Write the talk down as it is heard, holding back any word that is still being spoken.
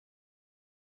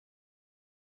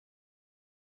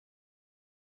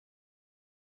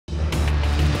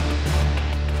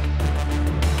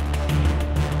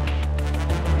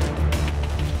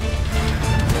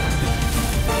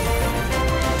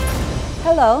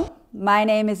Hello, my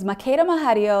name is Makeda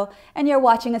Mahario, and you're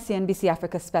watching a CNBC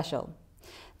Africa Special.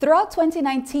 Throughout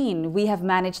 2019, we have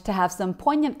managed to have some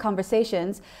poignant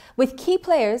conversations with key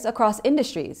players across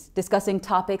industries, discussing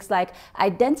topics like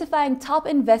identifying top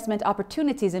investment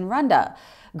opportunities in Rwanda,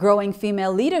 growing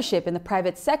female leadership in the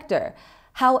private sector,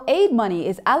 how aid money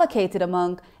is allocated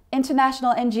among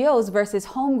international NGOs versus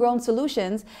homegrown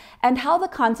solutions, and how the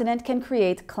continent can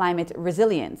create climate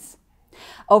resilience.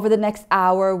 Over the next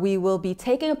hour, we will be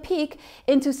taking a peek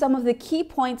into some of the key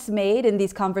points made in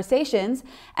these conversations.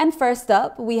 And first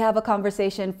up, we have a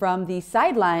conversation from the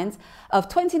sidelines of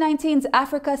 2019's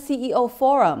Africa CEO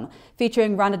Forum,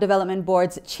 featuring Rwanda Development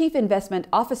Board's Chief Investment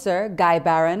Officer, Guy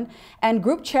Barron, and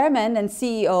Group Chairman and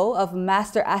CEO of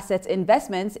Master Assets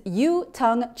Investments, Yu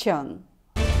Tung Chung.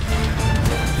 I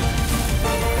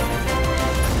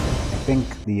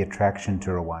think the attraction to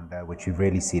Rwanda, which you've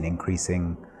really seen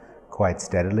increasing quite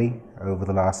steadily over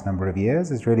the last number of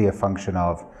years, is really a function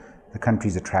of the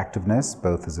country's attractiveness,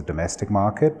 both as a domestic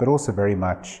market, but also very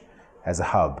much as a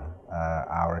hub.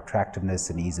 Our attractiveness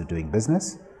and ease of doing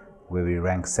business, where we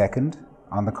rank second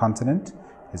on the continent,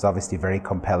 is obviously very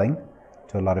compelling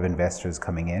to a lot of investors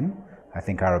coming in. I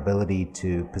think our ability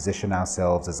to position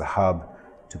ourselves as a hub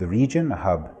to the region, a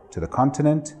hub to the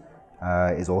continent,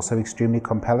 is also extremely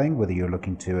compelling, whether you're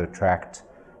looking to attract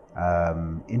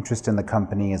interest in the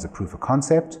company as a proof of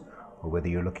concept, or whether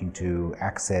you're looking to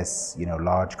access,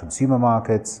 large consumer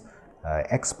markets,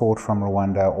 export from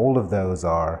Rwanda. All of those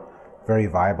are very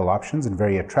viable options and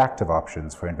very attractive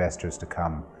options for investors to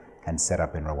come and set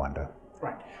up in Rwanda.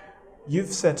 Right.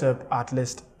 You've set up at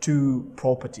least 2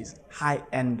 properties,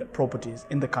 high-end properties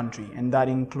in the country, and that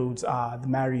includes the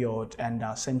Marriott and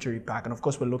Century Park. And of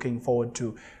course, we're looking forward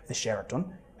to the Sheraton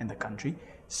in the country.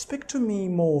 Speak to me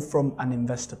more from an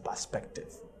investor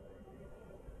perspective.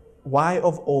 Why,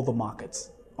 of all the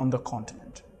markets on the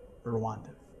continent,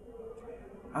 Rwanda?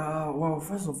 Well,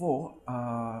 first of all,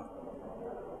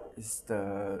 it's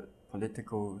the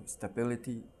political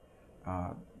stability,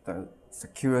 the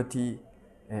security,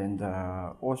 and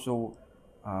also,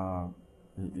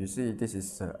 you see, this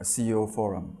is a CEO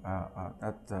forum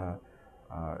that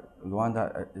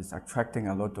Rwanda is attracting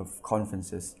a lot of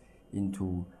conferences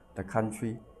into the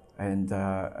country, and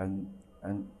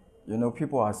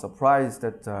people are surprised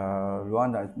that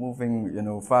Rwanda is moving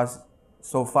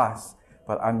so fast,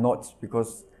 but I'm not,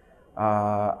 because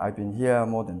I've been here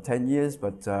more than 10 years,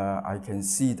 but I can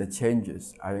see the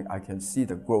changes, I can see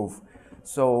the growth.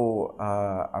 So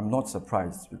I'm not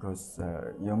surprised, because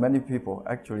many people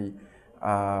actually,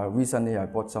 recently I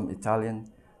brought some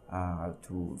Italian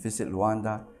to visit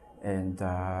Rwanda, and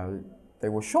they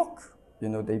were shocked.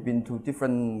 They've been to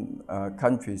different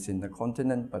countries in the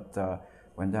continent, but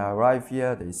when they arrive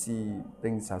here, they see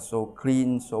things are so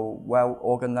clean, so well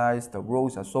organized, the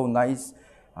roads are so nice,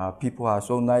 people are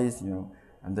so nice,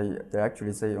 and they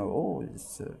actually say, oh,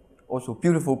 it's also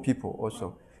beautiful people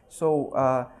also. So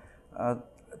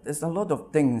there's a lot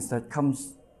of things that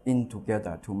comes in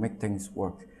together to make things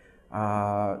work.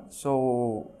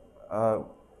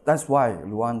 That's why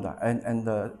Rwanda, and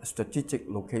the strategic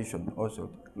location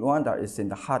also. Rwanda is in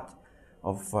the heart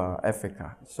of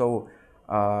Africa. So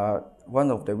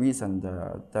one of the reasons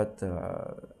that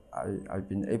I've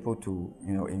been able to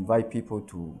invite people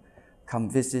to come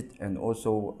visit, and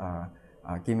also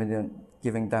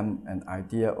giving them an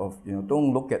idea of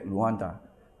don't look at Rwanda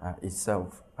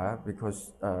itself,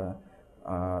 because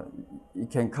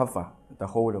it can cover the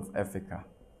whole of Africa.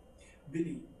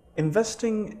 Billy,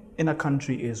 investing in a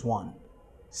country is one.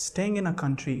 Staying in a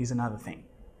country is another thing.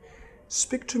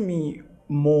 Speak to me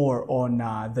more on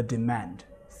the demand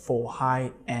for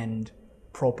high-end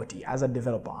property. As a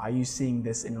developer, are you seeing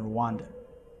this in Rwanda?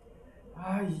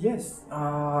 Yes.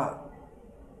 I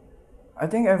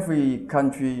think every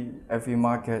country, every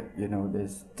market,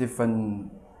 there's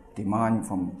different demand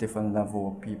from different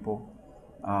level of people.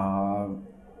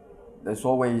 There's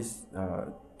always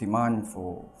demand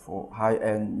for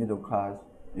high-end, middle class,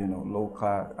 low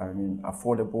class,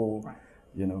 affordable, right.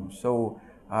 So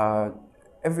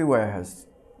everywhere has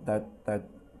that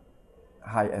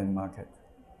high-end market.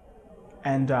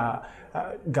 And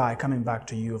Guy, coming back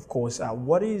to you, of course,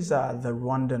 what is the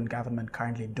Rwandan government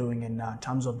currently doing in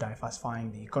terms of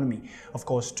diversifying the economy, of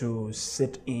course, to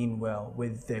sit in well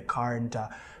with the current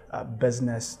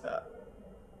business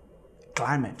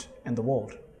climate in the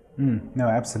world? No,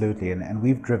 absolutely. And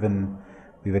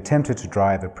we've attempted to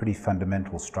drive a pretty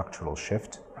fundamental structural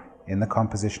shift in the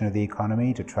composition of the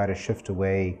economy to try to shift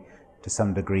away to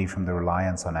some degree from the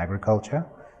reliance on agriculture.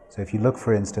 So if you look,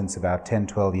 for instance, about 10,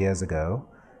 12 years ago,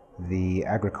 the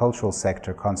agricultural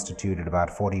sector constituted about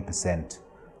 40%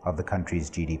 of the country's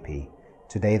GDP.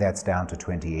 Today that's down to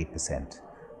 28%,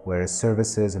 whereas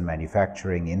services and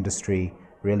manufacturing industry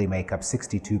really make up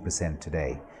 62%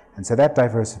 today. And so that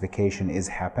diversification is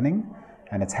happening,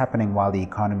 and it's happening while the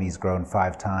economy's grown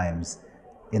 5 times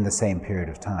in the same period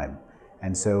of time.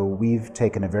 And so we've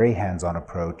taken a very hands-on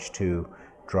approach to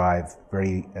drive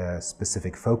very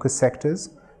specific focus sectors,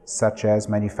 such as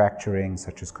manufacturing,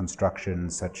 such as construction,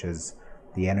 such as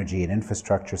the energy and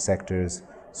infrastructure sectors.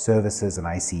 Services and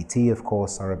ICT, of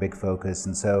course, are a big focus.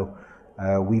 And so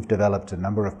we've developed a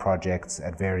number of projects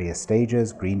at various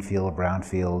stages, greenfield,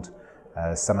 brownfield.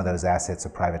 Some of those assets are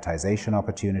privatization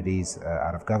opportunities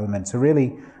out of government. So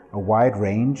really a wide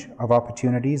range of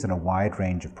opportunities and a wide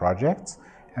range of projects.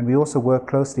 And we also work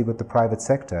closely with the private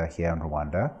sector here in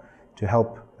Rwanda to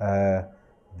help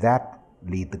that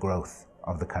lead the growth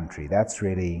of the country. That's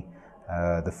really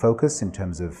the focus in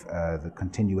terms of the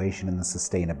continuation and the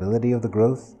sustainability of the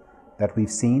growth that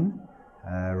we've seen.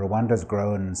 Rwanda's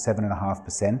grown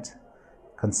 7.5%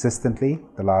 consistently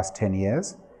the last 10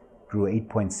 years, grew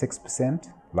 8.6%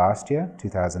 last year,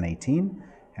 2018,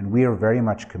 and we are very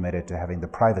much committed to having the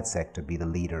private sector be the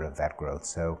leader of that growth.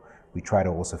 So we try to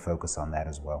also focus on that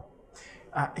as well.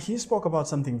 He spoke about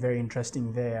something very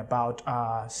interesting there about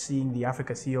seeing the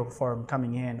Africa CEO Forum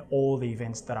coming in, all the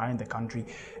events that are in the country,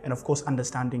 and of course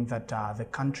understanding that the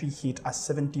country hit a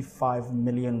 $75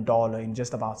 million in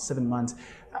just about 7 months,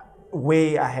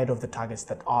 way ahead of the targets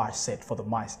that are set for the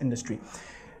mice industry.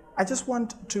 I just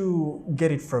want to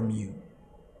get it from you.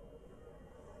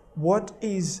 What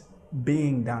is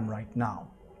being done right now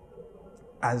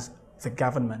as the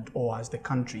government or as the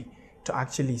country to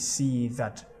actually see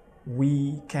that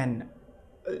we can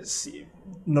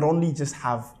not only just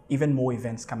have even more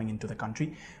events coming into the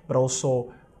country, but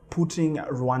also putting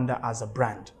Rwanda as a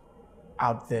brand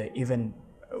out there, even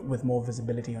with more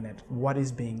visibility on it? What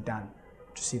is being done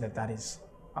to see that that is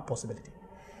a possibility?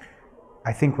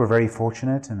 I think we're very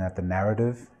fortunate in that the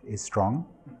narrative is strong.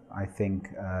 I think,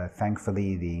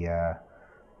 thankfully,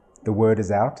 the word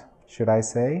is out, should I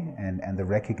say, and the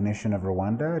recognition of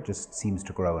Rwanda just seems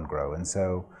to grow and grow. And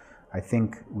so I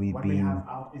think what we have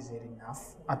out, is it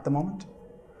enough at the moment?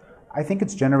 I think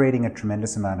it's generating a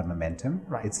tremendous amount of momentum.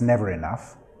 Right. It's never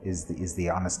enough, is the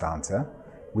honest answer.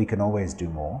 We can always do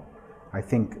more. I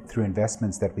think through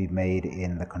investments that we've made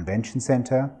in the convention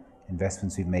center,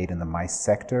 investments we've made in the MICE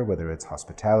sector, whether it's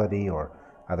hospitality or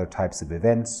other types of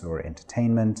events or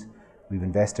entertainment. We've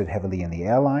invested heavily in the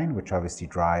airline, which obviously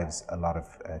drives a lot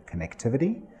of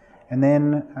connectivity. And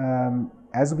then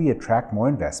as we attract more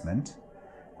investment,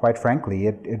 quite frankly,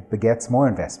 it begets more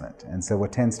investment. And so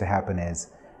what tends to happen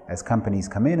is, as companies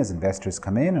come in, as investors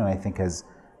come in, and I think as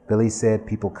Billy said,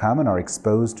 people come and are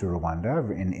exposed to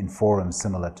Rwanda in forums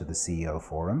similar to the CEO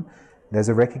Forum, there's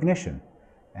a recognition.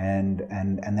 And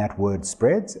that word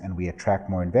spreads, and we attract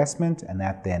more investment, and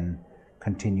that then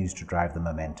continues to drive the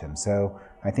momentum. So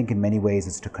I think in many ways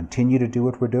it's to continue to do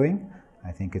what we're doing.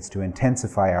 I think it's to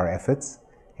intensify our efforts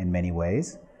in many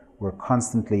ways. We're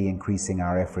constantly increasing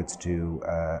our efforts to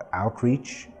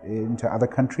outreach into other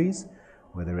countries,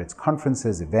 whether it's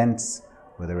conferences, events,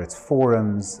 whether it's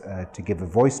forums, to give a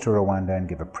voice to Rwanda and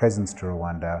give a presence to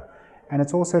Rwanda. And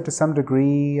it's also to some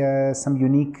degree some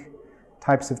unique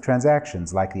types of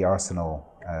transactions like the Arsenal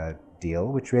deal,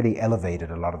 which really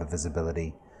elevated a lot of the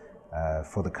visibility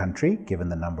for the country, given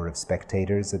the number of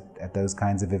spectators at those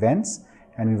kinds of events.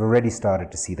 And we've already started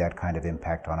to see that kind of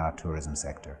impact on our tourism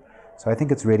sector. So I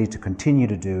think it's ready to continue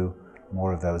to do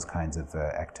more of those kinds of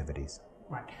activities.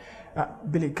 Right.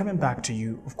 Billy, coming back to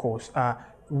you, of course,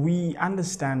 we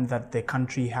understand that the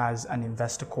country has an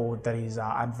investor code that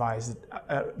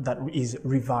is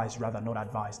revised, rather, not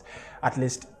advised, at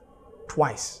least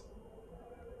twice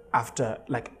after,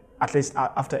 at least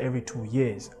after every 2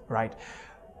 years, right?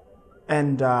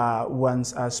 And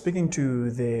once speaking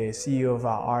to the CEO of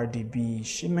RDB,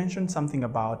 she mentioned something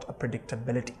about a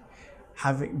predictability,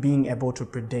 being able to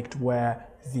predict where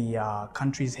the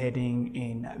country is heading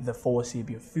in the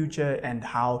foreseeable future and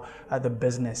how the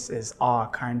businesses are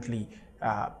currently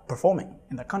performing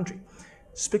in the country.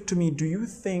 Speak to me, do you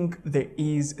think there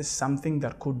is something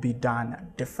that could be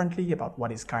done differently about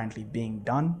what is currently being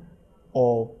done,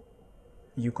 or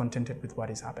are you contented with what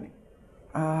is happening?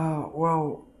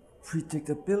 Well,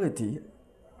 predictability,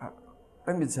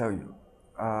 let me tell you,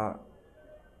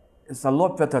 it's a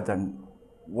lot better than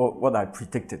what I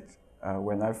predicted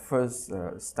when I first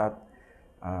start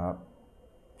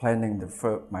planning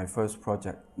my first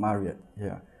project, Marriott,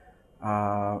 here.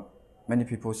 Many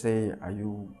people say, are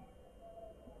you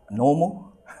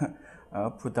normal?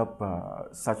 Put up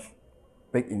such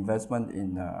big investment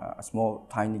in a small,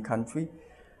 tiny country.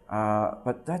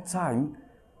 But that time,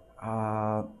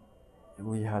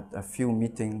 we had a few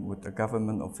meetings with the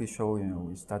government official. You know,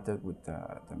 we started with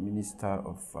the Minister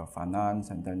of Finance,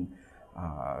 and then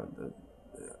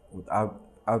with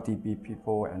RDB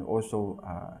people, and also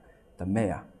the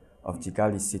mayor of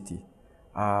Kigali city.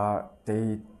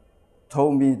 They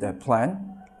told me their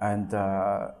plan, and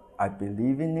I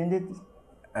believe in it,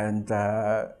 and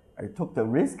I took the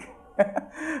risk.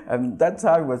 And that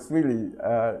time was really,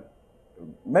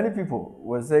 many people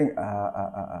were saying,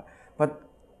 but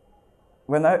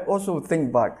when I also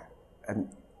think back, and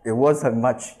it wasn't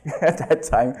much at that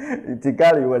time.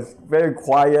 Kigali was very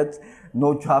quiet,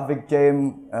 no traffic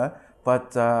jam.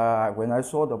 But when I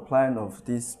saw the plan of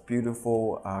this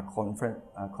beautiful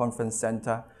conference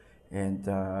center, and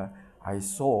I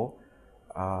saw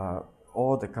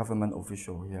all the government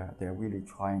officials here, they're really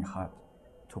trying hard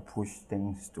to push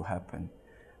things to happen.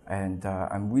 And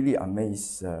I'm really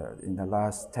amazed in the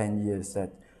last 10 years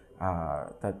that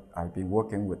I've been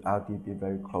working with RDB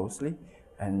very closely,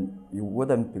 and you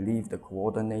wouldn't believe the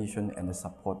coordination and the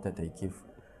support that they give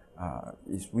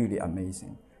is really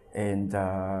amazing. And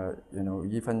you know,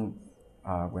 even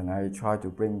when I try to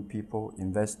bring people,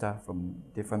 investors from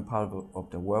different parts of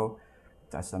the world,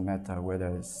 doesn't matter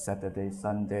whether it's Saturday,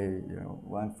 Sunday, you know,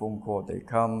 one phone call, they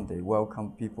come, they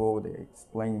welcome people, they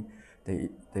explain, they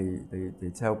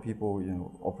tell people, you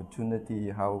know, opportunity,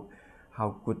 how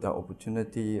good the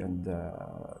opportunity, and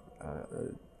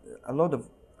a lot of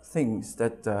things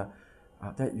that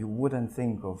that you wouldn't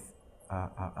think of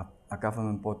a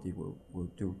government body will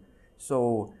do.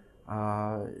 So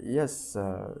yes,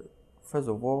 first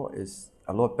of all, it's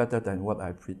a lot better than what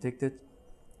I predicted.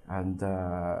 And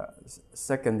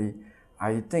secondly,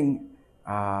 I think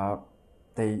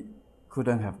they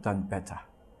couldn't have done better,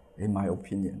 in my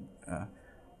opinion.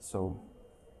 So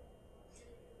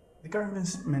the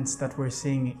governments that we're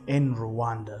seeing in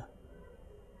Rwanda,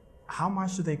 how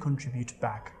much do they contribute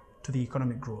back to the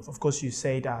economic growth? Of course, you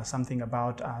said something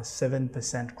about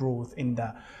 7% growth in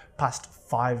the past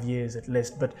 5 years at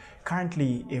least, but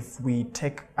currently, if we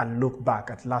take a look back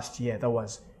at last year, there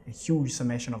was a huge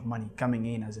summation of money coming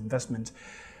in as investment.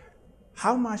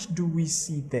 How much do we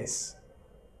see this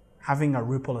having a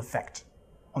ripple effect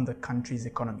on the country's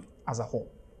economy as a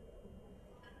whole?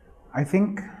 I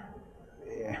think,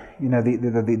 you know,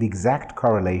 the exact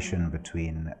correlation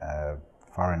between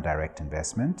foreign direct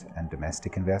investment and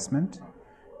domestic investment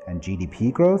and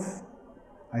GDP growth,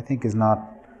 I think, is not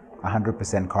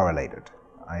 100% correlated.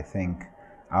 I think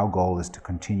our goal is to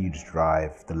continue to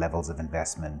drive the levels of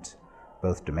investment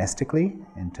both domestically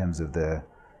in terms of the,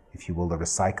 if you will, the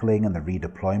recycling and the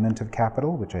redeployment of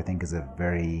capital, which I think is a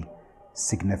very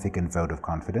significant vote of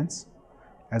confidence,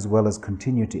 as well as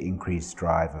continue to increase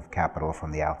drive of capital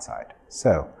from the outside.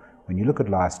 So when you look at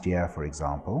last year, for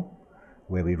example,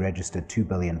 where we registered $2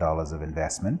 billion of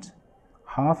investment,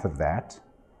 half of that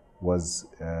was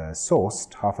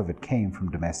sourced, half of it came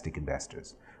from domestic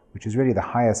investors, which is really the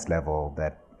highest level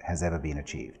that has ever been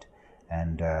achieved.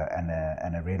 And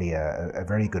a really a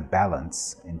very good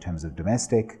balance in terms of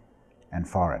domestic and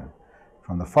foreign.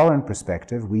 From the foreign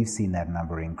perspective, we've seen that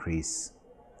number increase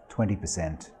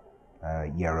 20%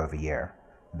 year over year.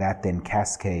 That then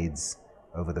cascades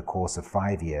over the course of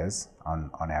 5 years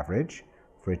on average,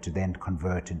 for it to then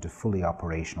convert into fully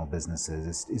operational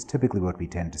businesses is typically what we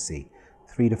tend to see.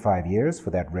 3 to 5 years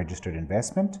for that registered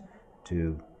investment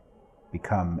to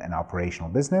become an operational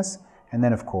business, and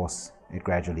then of course it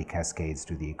gradually cascades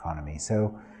through the economy.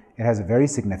 So it has a very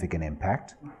significant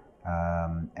impact,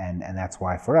 and that's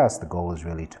why for us the goal is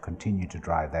really to continue to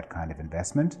drive that kind of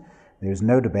investment. There's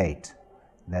no debate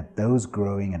that those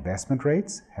growing investment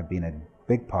rates have been a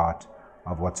big part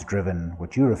of what's driven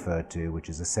what you referred to, which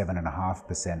is a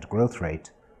 7.5% growth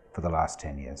rate for the last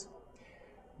 10 years.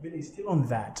 Billy, still on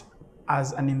that,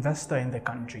 as an investor in the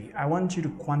country, I want you to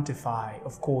quantify,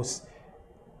 of course,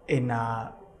 in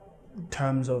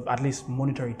terms of, at least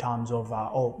monetary terms of,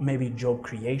 or maybe job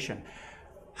creation.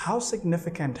 How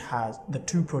significant has the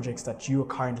 2 projects that you are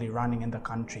currently running in the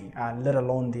country, let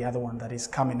alone the other one that is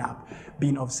coming up,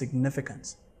 been of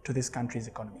significance to this country's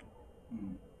economy?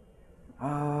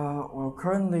 Well,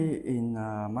 currently in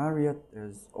Marriott,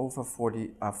 there's over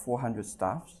 400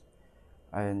 staffs.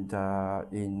 And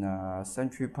in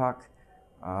Century Park,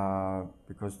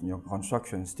 because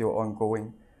construction is still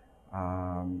ongoing,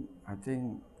 I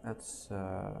think that's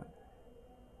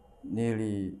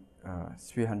nearly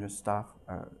 300 staff,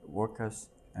 workers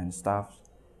and staff.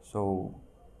 So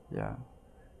yeah,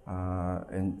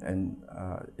 and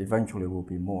eventually will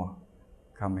be more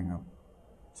coming up.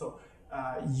 So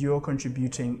You're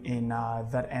contributing in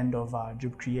that end of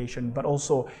job creation, but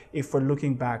also if we're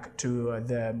looking back to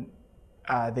the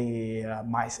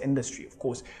mice industry, of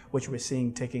course, which we're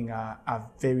seeing taking a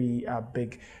very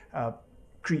big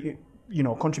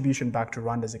contribution back to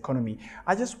Rwanda's economy.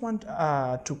 I just want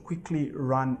to quickly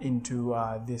run into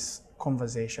this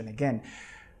conversation again.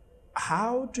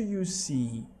 How do you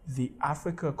see the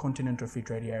Africa Continental Free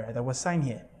Trade Area that was signed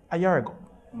here a year ago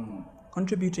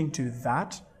contributing to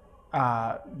that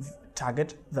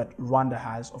target that Rwanda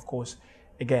has? Of course,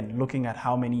 again, looking at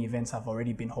how many events have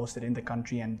already been hosted in the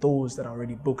country and those that are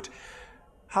already booked,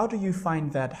 how do you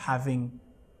find that having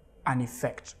an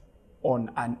effect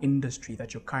on an industry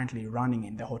that you're currently running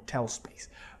in, the hotel space,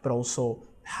 but also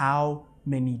how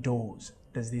many doors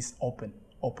does this open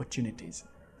opportunities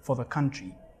for the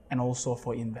country and also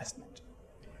for investment?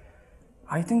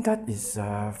 I think that is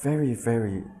a very,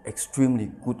 very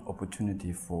extremely good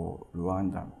opportunity for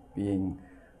Rwanda, being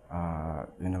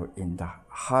in the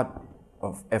heart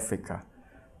of Africa.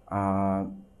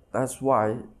 That's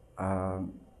why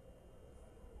I'm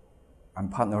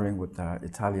partnering with an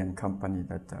Italian company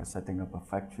that setting up a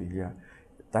factory here.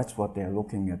 That's what they're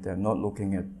looking at. They're not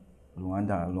looking at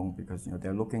Rwanda alone, because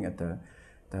they're looking at the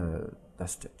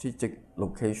strategic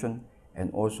location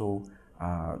and also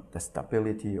the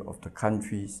stability of the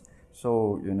countries.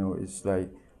 So it's like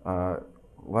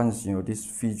once this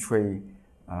free trade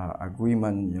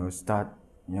agreement start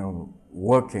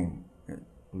working,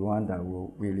 Rwanda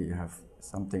will really have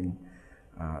something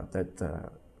that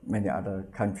many other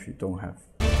countries don't have.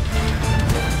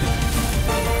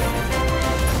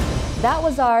 That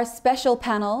was our special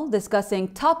panel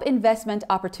discussing top investment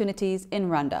opportunities in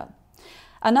Rwanda.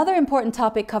 Another important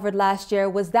topic covered last year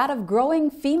was that of growing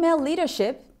female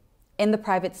leadership in the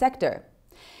private sector.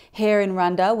 Here in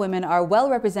Rwanda, women are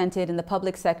well represented in the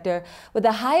public sector with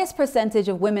the highest percentage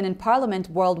of women in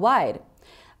parliament worldwide.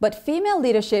 But female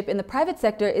leadership in the private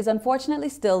sector is unfortunately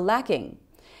still lacking.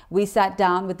 We sat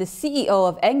down with the CEO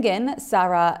of Engen,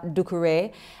 Sarah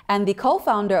Dukure, and the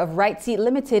co-founder of Right Seat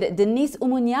Limited, Denise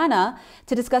Umunyana,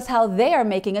 to discuss how they are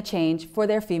making a change for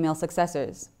their female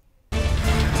successors.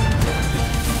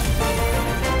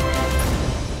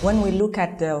 When we look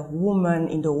at the women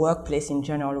in the workplace in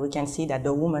general, we can see that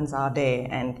the women are there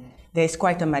and there's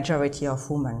quite a majority of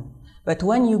women. But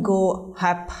when you go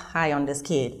up high on the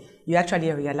scale, you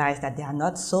actually realize that there are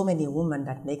not so many women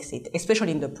that makes it,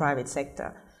 especially in the private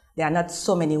sector. There are not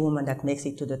so many women that makes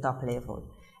it to the top level.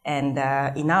 And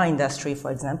in our industry, for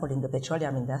example, in the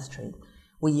petroleum industry,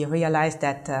 we realize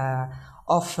that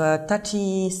of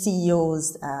 30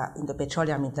 CEOs in the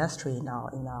petroleum industry in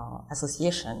our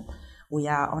association, we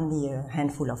are only a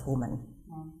handful of women.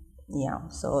 Yeah,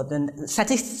 so the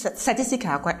statistics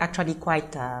are actually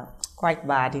quite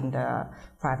bad in the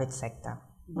private sector.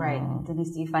 Right.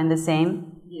 Denise, do you find the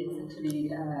same? Yes, actually,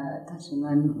 touching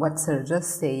on what Sir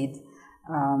just said,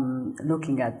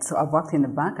 looking at, so I've worked in the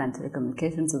bank and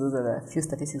telecommunications, so those are the few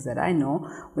statistics that I know.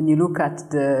 When you look at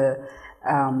the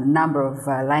number of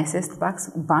licensed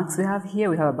banks we have here,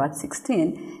 we have about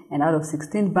 16, and out of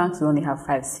 16 banks, we only have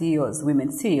 5 CEOs,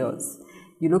 women CEOs.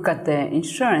 You look at the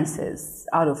insurances,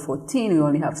 out of 14, we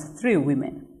only have 3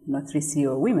 women, 3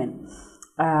 CEO women.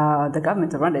 The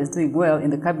government of Rwanda is doing well.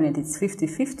 In the cabinet, it's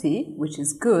 50-50, which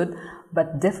is good.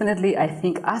 But definitely, I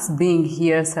think us being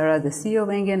here, Sarah, the CEO of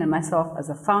Engen, and myself as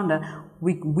a founder,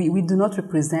 we do not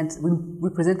represent, we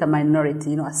represent a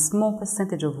minority, a small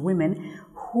percentage of women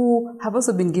who have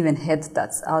also been given head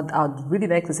starts. I'd really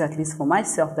like to say, at least for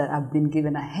myself, that I've been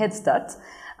given a head start.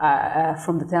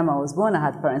 From the time I was born, I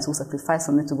had parents who sacrificed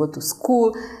for me to go to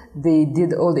school. They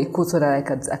did all they could so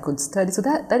that I could study. So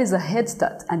that is a head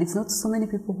start, and it's not so many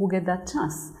people who get that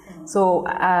chance. So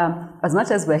as much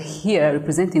as we're here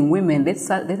representing women,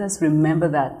 let us remember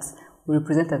that we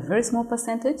represent a very small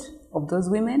percentage of those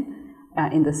women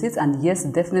in the seats. And yes,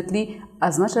 definitely,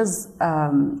 as much as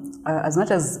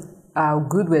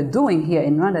good we're doing here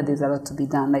in Rwanda, there's a lot to be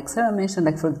done. Like Sarah mentioned,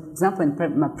 like for example,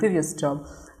 in my previous job,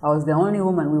 I was the only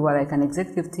woman. We were like an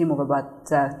executive team of about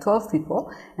 12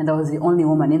 people, and I was the only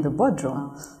woman in the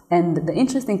boardroom. And the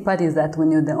interesting part is that when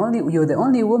you're the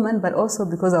only woman, but also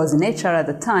because I was in HR at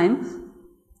the time,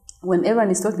 when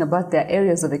everyone is talking about their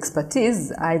areas of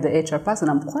expertise, I, the HR person,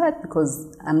 I'm quiet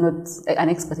because I'm not an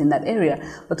expert in that area.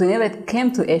 But whenever it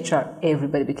came to HR,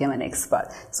 everybody became an expert.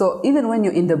 So even when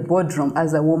you're in the boardroom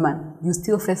as a woman, you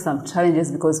still face some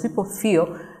challenges because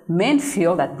men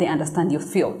feel that they understand your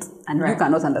field, and you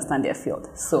cannot understand their field.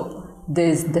 So there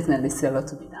is definitely still a lot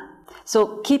to be done.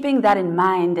 So keeping that in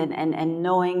mind and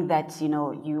knowing that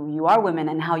you are women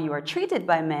and how you are treated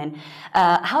by men,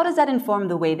 how does that inform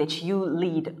the way that you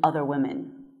lead other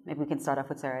women? Maybe we can start off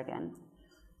with Sarah again.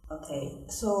 Okay,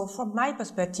 so from my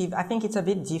perspective, I think it's a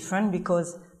bit different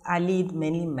because I lead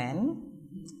mainly men.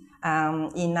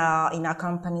 In our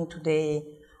company today,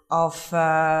 of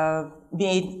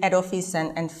being head office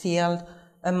and field,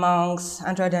 amongst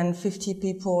 150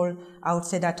 people, I would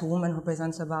say that women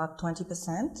represents about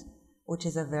 20%, which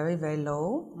is a very, very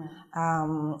low.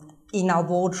 In our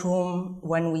boardroom,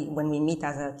 when we meet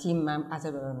as a team, as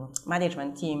a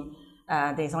management team,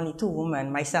 there's only 2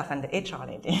 women, myself and the HR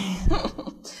lady.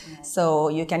 So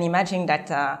you can imagine that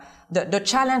the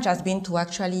challenge has been to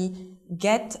actually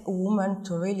get women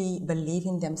to really believe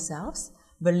in themselves,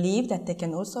 believe that they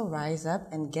can also rise up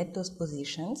and get those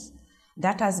positions.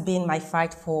 That has been my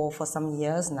fight for some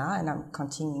years now, and I'm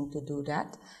continuing to do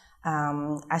that.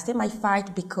 I say my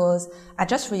fight because I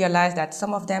just realized that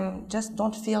some of them just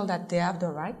don't feel that they have the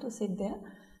right to sit there.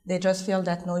 They just feel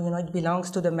that, no, it belongs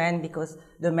to the men because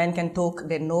the men can talk,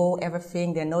 they know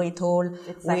everything, they know it all.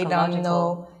 It's we don't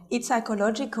know. psychological. It's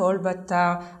psychological, but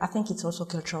I think it's also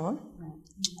cultural.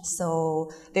 So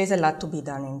there's a lot to be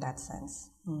done in that sense.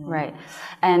 Right.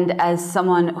 And as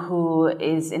someone who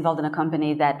is involved in a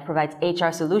company that provides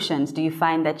HR solutions, do you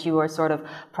find that you are sort of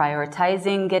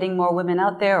prioritizing getting more women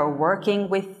out there or working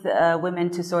with women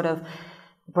to sort of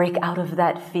break out of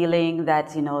that feeling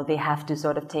that, they have to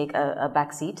sort of take a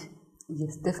back seat?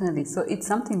 Yes, definitely. So it's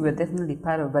something we're definitely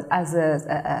part of, but as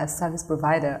a service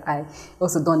provider, I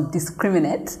also don't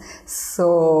discriminate.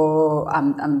 So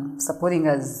I'm supporting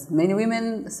as many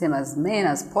women, same as men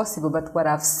as possible. But what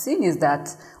I've seen is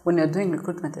that when you're doing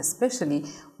recruitment, especially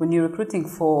when you're recruiting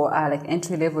for like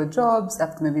entry-level jobs,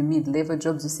 up to maybe mid-level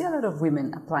jobs, you see a lot of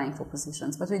women applying for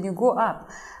positions. But when you go up,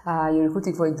 you're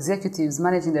recruiting for executives,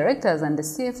 managing directors, and the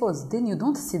CFOs, then you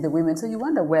don't see the women. So you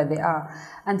wonder where they are.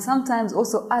 And sometimes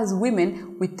also as women,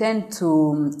 we tend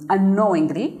to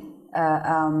unknowingly,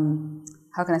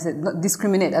 how can I say, not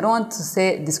discriminate. I don't want to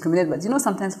say discriminate, but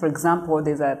sometimes, for example,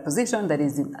 there's a position that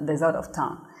is out of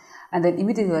town. And then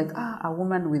immediately like, a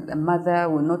woman with a mother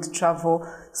will not travel.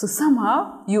 So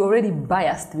somehow you're already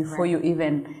biased before you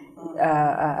even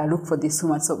look for this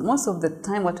woman. So most of the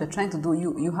time what we're trying to do,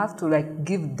 you have to like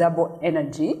give double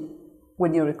energy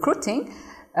when you're recruiting,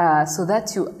 so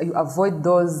that you avoid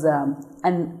those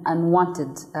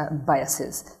unwanted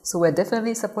biases. So we're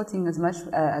definitely supporting as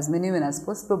many women as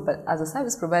possible, but as a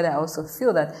service provider, I also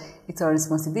feel that it's our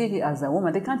responsibility as a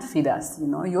woman. They can't feed us,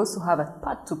 You also have a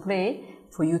part to play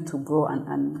for you to grow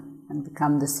and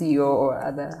become the CEO or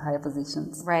other higher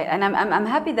positions. Right, and I'm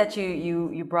happy that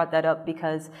you brought that up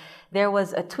because there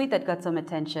was a tweet that got some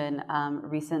attention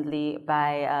recently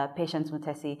by Patience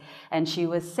Mutesi, and she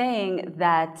was saying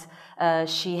that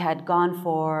she had gone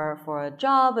for a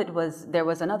job. There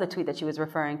was another tweet that she was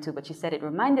referring to, but she said it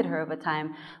reminded her of a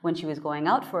time when she was going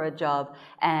out for a job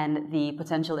and the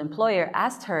potential employer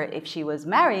asked her if she was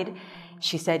married.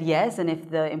 She said yes, and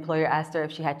if the employer asked her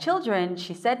if she had children,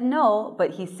 she said no, but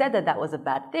he said that was a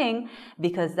bad thing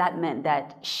because that meant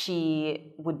that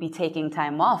she would be taking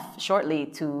time off shortly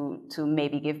to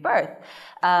maybe give birth.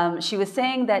 She was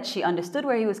saying that she understood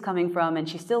where he was coming from and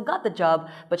she still got the job,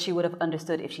 but she would have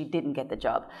understood if she didn't get the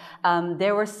job.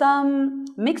 There were some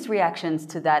mixed reactions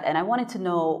to that, and I wanted to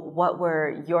know what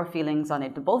were your feelings on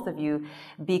it, the both of you,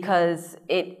 because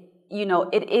it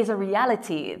is a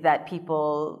reality that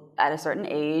people at a certain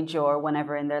age or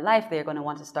whenever in their life, they're going to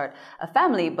want to start a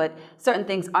family, but certain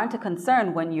things aren't a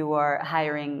concern when you are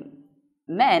hiring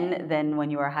men than when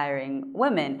you are hiring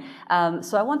women.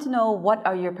 So I want to know, what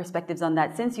are your perspectives on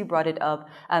that? Since you brought it up,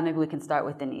 maybe we can start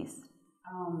with Denise.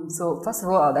 So first of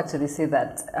all, I would actually say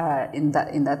that in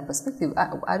that perspective,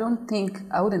 I don't think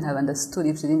I wouldn't have understood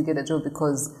if she didn't get a job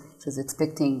because she was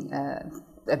expecting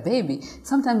a baby.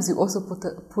 Sometimes you also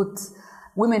put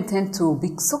women tend to be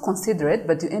so considerate,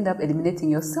 but you end up eliminating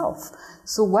yourself.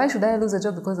 So why should I lose a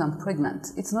job because I'm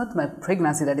pregnant? It's not my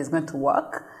pregnancy that is going to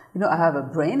work. I have a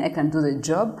brain, I can do the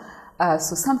job.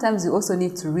 So sometimes you also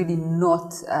need to really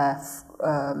not,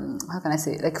 how can I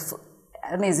say,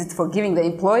 is it forgiving the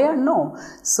employer? No.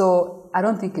 So I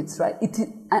don't think it's right.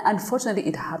 Unfortunately,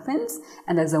 it happens.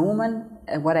 And as a woman,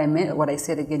 what I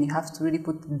said again, you have to really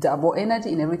put double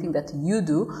energy in everything that you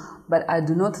do. But I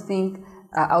do not think,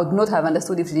 I would not have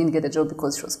understood if she didn't get a job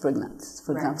because she was pregnant,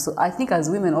 for example. So I think as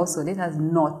women also, let us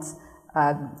not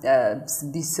have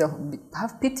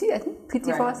pity. I think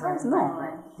pity for ourselves.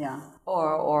 No. Yeah.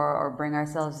 Or bring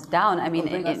ourselves down. I mean,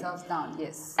 bring ourselves down.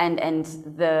 Yes. And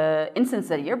the instance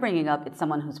that you're bringing up, it's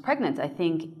someone who's pregnant. I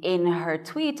think in her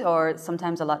tweet, or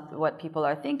sometimes a lot, what people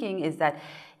are thinking is that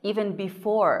even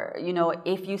before,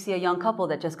 if you see a young couple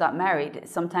that just got married,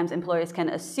 sometimes employers can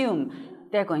assume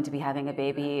they're going to be having a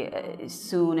baby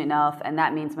soon enough, and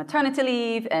that means maternity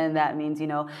leave, and that means,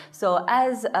 so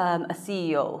as a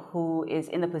CEO who is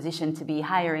in the position to be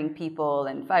hiring people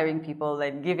and firing people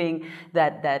and giving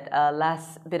that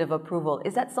last bit of approval,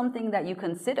 is that something that you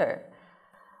consider?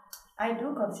 I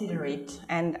do consider it,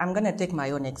 and I'm going to take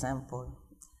my own example.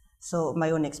 So my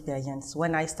own experience.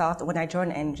 When I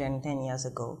joined NGen 10 years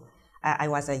ago, I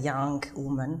was a young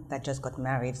woman that just got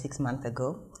married 6 months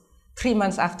ago. 3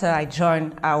 months after I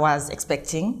joined, I was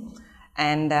expecting,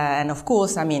 and of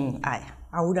course, I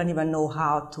wouldn't even know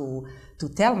how to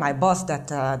tell my boss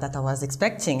that I was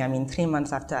expecting. 3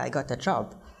 months after I got a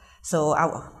job, so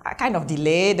I kind of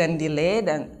delayed,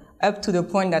 and up to the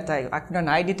point that I couldn't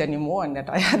hide it anymore, and that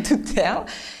I had to tell,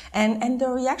 and the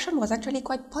reaction was actually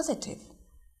quite positive.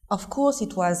 Of course,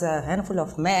 it was a handful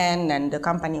of men, and the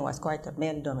company was quite a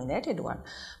male-dominated one,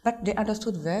 but they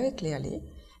understood very clearly.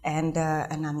 And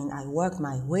I worked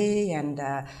my way, and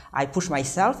I pushed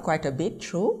myself quite a bit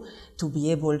through to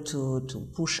be able to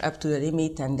push up to the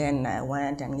limit, and then I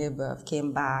went and gave birth,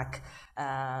 came back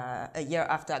a year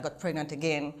after I got pregnant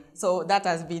again. So that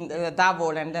has been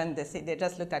double, and then they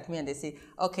just looked at me and they say,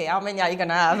 okay, how many are you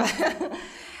gonna have?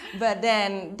 But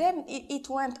then it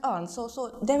went on. So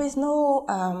there is no,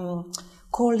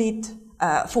 call it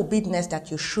forbiddenness that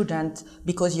you shouldn't,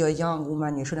 because you're a young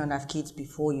woman, you shouldn't have kids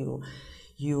before you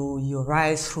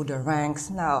rise through the ranks.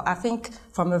 Now, I think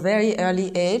from a very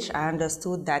early age, I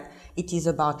understood that it is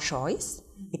about choice.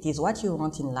 It is what you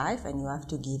want in life, and you have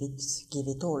to give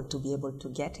it all to be able to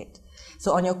get it.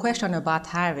 So on your question about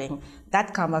hiring,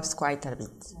 that comes up quite a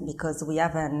bit, because we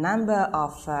have a number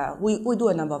of, we do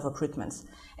a number of recruitments.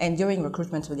 And during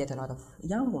recruitments, we get a lot of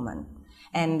young women.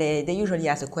 And they usually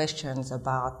ask the questions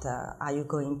about, are you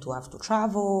going to have to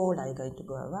travel? Are you going to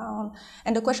go around?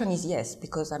 And the question is yes,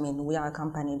 because we are a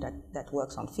company that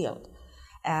works on field.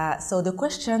 So the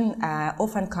question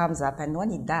often comes up, and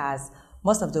when it does,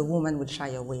 most of the women will shy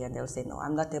away, and they'll say, no,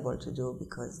 I'm not able to do,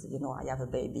 because, I have a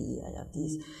baby, I have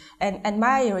this. And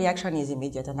my reaction is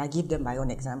immediate, and I give them my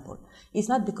own example. It's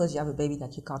not because you have a baby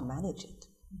that you can't manage it.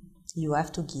 You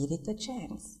have to give it a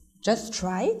chance. Just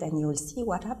try it, and you will see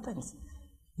what happens.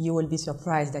 You will be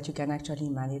surprised that you can actually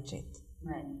manage it.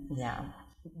 Right. Yeah.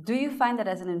 Do you find that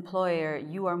as an employer,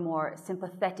 you are more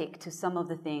sympathetic to some of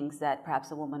the things that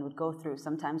perhaps a woman would go through?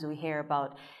 Sometimes we hear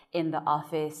about in the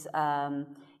office,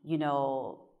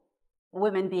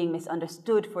 women being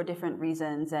misunderstood for different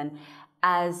reasons. And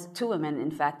as two women,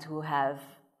 in fact, who have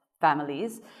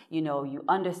families, you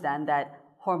understand that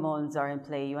hormones are in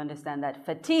play, you understand that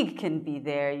fatigue can be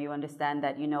there, you understand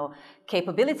that,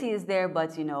 capability is there,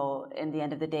 but, in the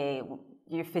end of the day,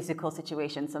 your physical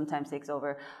situation sometimes takes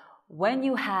over. When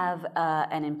you have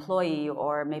an employee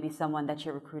or maybe someone that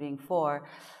you're recruiting for,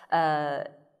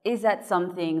 is that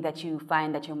something that you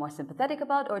find that you're more sympathetic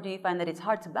about, or do you find that it's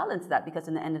hard to balance that, because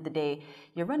in the end of the day,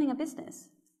 you're running a business?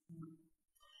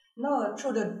 No,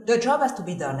 true. The job has to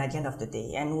be done at the end of the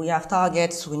day, and we have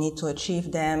targets, we need to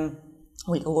achieve them.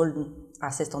 We all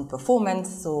assist on performance,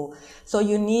 so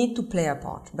you need to play a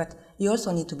part, but you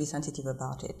also need to be sensitive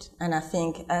about it. And I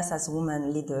think us as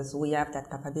women leaders, we have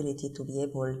that capability to be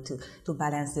able to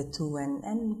balance the two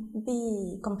and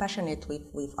be compassionate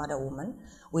with other women.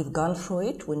 We've gone through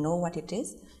it, we know what it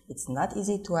is. It's not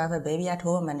easy to have a baby at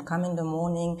home and come in the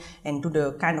morning and do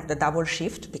the kind of the double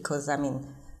shift, because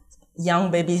young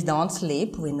babies don't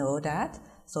sleep, we know that.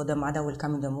 So the mother will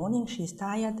come in the morning, she's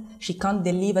tired, she can't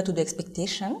deliver to the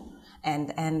expectation.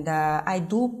 And I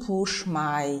do push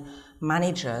my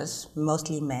managers,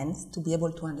 mostly men, to be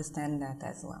able to understand that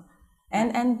as well.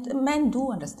 And men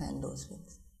do understand those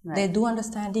things. Right. They do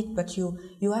understand it, but you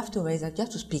have to raise up, you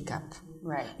have to speak up.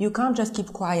 Right. You can't just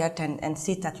keep quiet and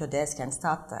sit at your desk and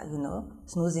start,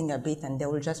 snoozing a bit, and they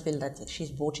will just feel that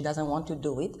she's bored, she doesn't want to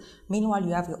do it. Meanwhile,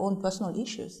 you have your own personal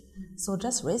issues. So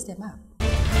just raise them up.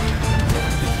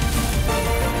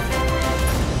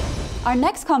 Our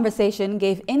next conversation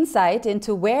gave insight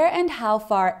into where and how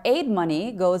far aid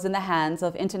money goes in the hands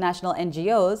of international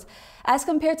NGOs as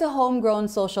compared to homegrown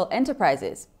social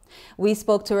enterprises. We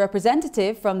spoke to a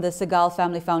representative from the Segal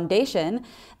Family Foundation,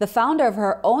 the founder of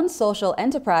her own social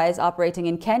enterprise operating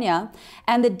in Kenya,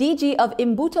 and the DG of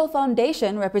Imbuto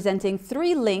Foundation, representing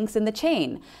 3 links in the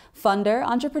chain: funder,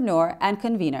 entrepreneur, and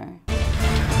convener.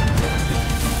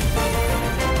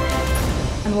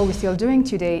 and what we're still doing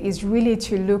today is really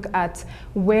to look at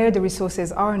where the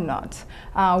resources are not.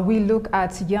 We look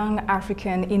at young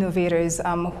African innovators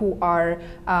who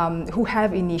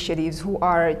have initiatives, who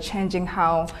are changing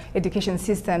how education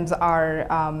systems are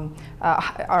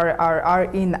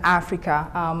in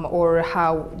Africa, or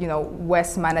how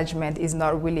West management is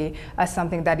not really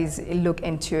something that is looked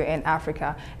into in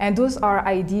Africa. And those are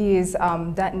ideas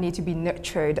that need to be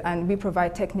nurtured, and we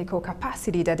provide technical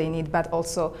capacity that they need, but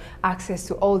also access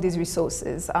to all these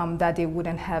resources that they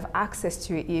wouldn't have access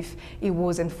to if it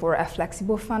wasn't for a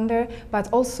flexible funder, but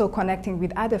also connecting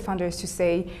with other funders to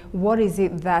say, what is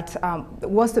it that,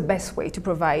 what's the best way to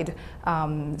provide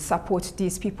support to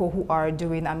these people who are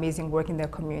doing amazing work in their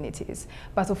communities.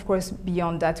 But of course,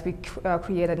 beyond that, we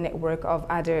create a network of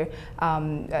other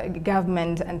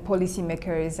government and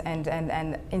policymakers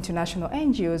and international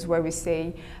NGOs where we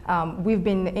say, we've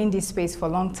been in this space for a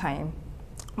long time.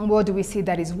 What do we see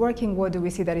that is working? What do we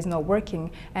see that is not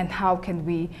working? And how can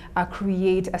we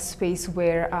create a space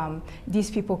where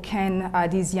these people can,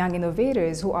 these young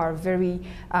innovators who are very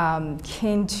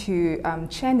keen to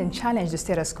change and challenge the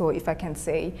status quo, if I can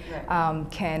say,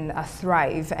 can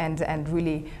thrive and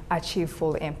really achieve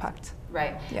full impact.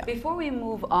 Right. Yeah. Before we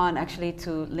move on actually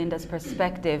to Linda's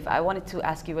perspective, I wanted to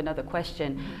ask you another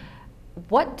question.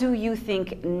 What do you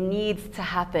think needs to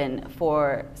happen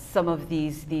for some of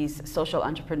these social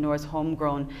entrepreneurs,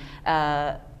 homegrown,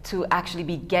 to actually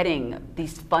be getting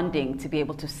these funding to be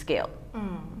able to scale?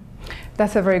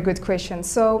 That's a very good question.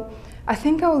 So I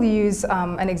think I will use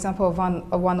an example of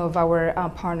one of our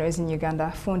partners in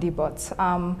Uganda,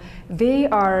 Fundibot. They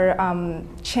are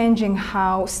changing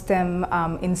how STEM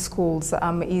in schools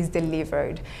is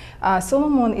delivered.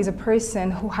 Solomon is a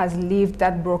person who has lived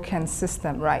that broken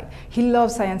system, right? He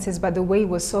loves sciences, but the way it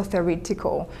was so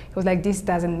theoretical, it was like, this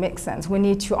doesn't make sense. We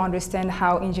need to understand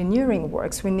how engineering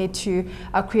works. We need to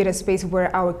create a space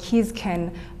where our kids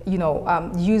can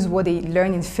use what they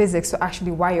learn in physics to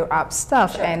actually wire up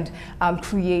stuff and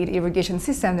create irrigation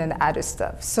systems and other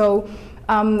stuff. So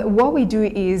what we do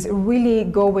is really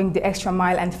going the extra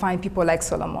mile and find people like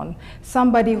Solomon,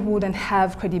 somebody who wouldn't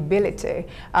have credibility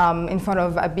in front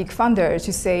of a big funder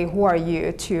to say, who are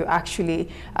you to actually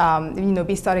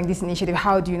be starting this initiative?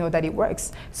 How do you know that it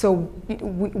works? So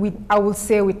I will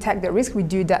say we take the risk. We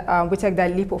do that. We take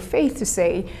that leap of faith to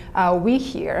say, we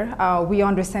here, we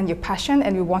understand your passion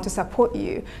and we want to support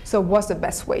you. So what's the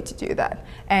best way to do that?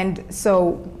 And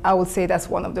so I would say that's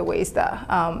one of the ways that.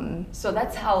 So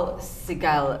that's how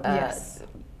yes.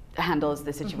 handles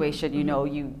the situation.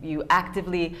 You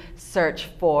actively search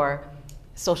for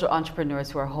social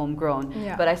entrepreneurs who are homegrown.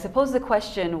 Yeah. But I suppose the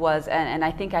question was, and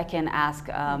I think I can ask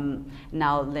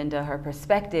now Linda her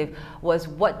perspective, was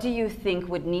what do you think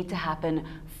would need to happen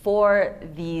for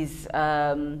these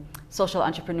social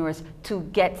entrepreneurs to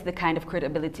get the kind of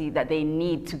credibility that they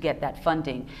need to get that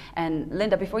funding? And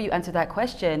Linda, before you answer that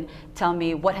question, tell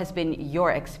me, what has been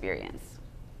your experience?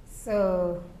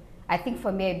 So I think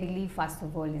for me, I believe first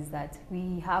of all is that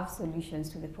we have solutions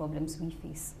to the problems we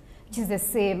face, which is the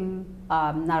same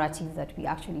narrative that we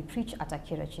actually preach at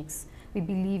Akira Chicks. We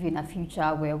believe in a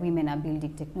future where women are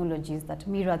building technologies that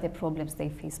mirror the problems they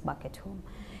face back at home,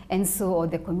 and so, or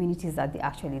the communities that they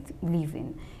actually live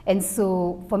in. And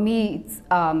so for me, it's,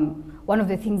 one of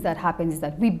the things that happens is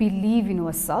that we believe in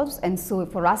ourselves, and so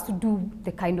for us to do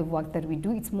the kind of work that we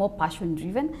do, it's more passion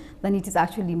driven than it is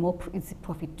actually it's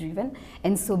profit driven.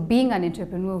 And so being an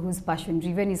entrepreneur who's passion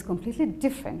driven is completely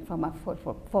different from a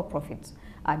for-profit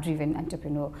driven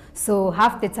entrepreneur. So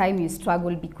half the time you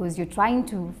struggle because you're trying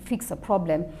to fix a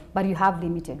problem, but you have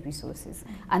limited resources.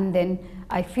 And then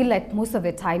I feel like most of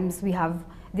the times we have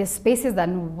the spaces that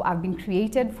have been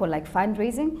created for like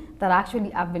fundraising that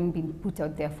actually haven't been put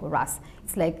out there for us.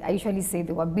 It's like I usually say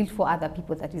they were built for other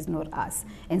people, that is not us.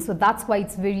 And so that's why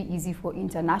it's very easy for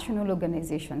international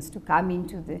organizations to come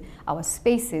into our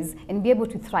spaces and be able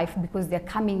to thrive, because they're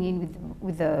coming in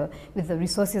with the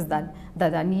resources that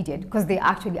are needed, because they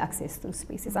actually access those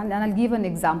spaces. And I'll give an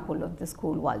example of the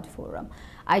School World Forum.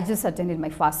 I just attended my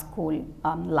first call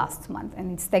last month,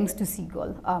 and it's thanks to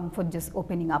Seagull for just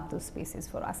opening up those spaces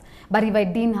for us. But if I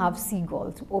didn't have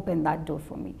Seagull to open that door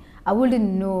for me, I wouldn't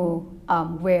know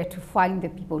where to find the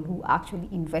people who actually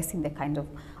invest in the kind of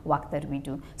work that we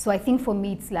do. So I think for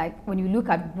me, it's like when you look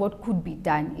at what could be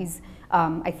done is,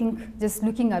 I think just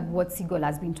looking at what CIGOL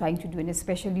has been trying to do, and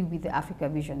especially with the Africa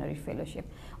Visionary Fellowship,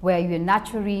 where you're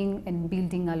nurturing and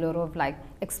building a lot of like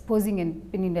exposing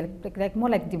and like more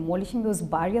like demolishing those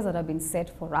barriers that have been set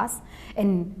for us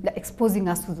and exposing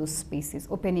us to those spaces,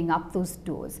 opening up those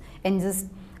doors, and just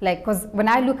like, because when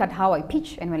I look at how I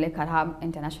pitch and when I look at how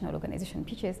international organization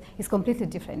pitches, it's completely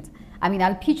different. I mean,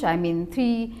 I'll pitch, I'm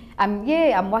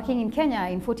working in Kenya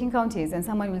in 14 counties, and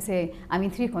someone will say, I'm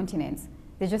in 3 continents.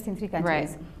 They're just in 3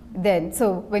 countries. Right. Then,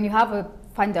 so when you have a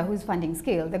funder who's funding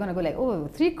scale, they're going to go like, oh,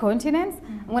 3 continents?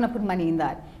 I'm going to put money in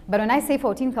that. But when I say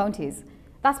 14 counties,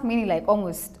 that's meaning like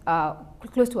almost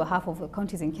close to a half of the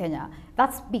counties in Kenya.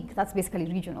 That's big. That's basically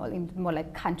regional, more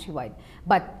like countrywide.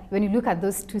 But when you look at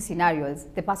those 2 scenarios,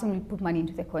 the person will put money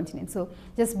into the continent. So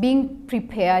just being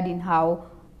prepared in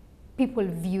how people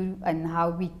view and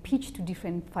how we pitch to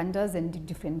different funders and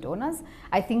different donors,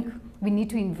 I think we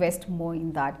need to invest more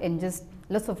in that, and just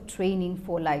lots of training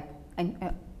for like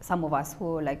some of us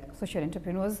who are like social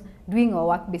entrepreneurs doing our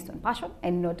work based on passion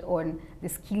and not on the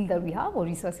skill that we have or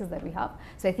resources that we have.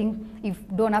 So I think if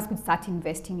donors could start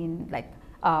investing in like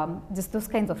just those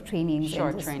kinds of trainings.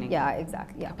 Short training. Yeah,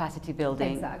 exactly. Yeah. Capacity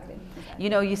building. Exactly. You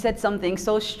know, you said something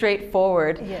so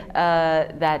straightforward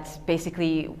that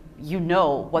basically you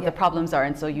know what the problems are,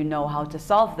 and so you know how to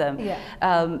solve them.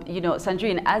 Yeah. You know,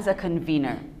 Sandrine, as a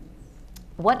convener,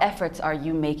 what efforts are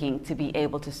you making to be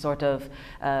able to sort of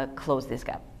close this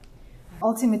gap?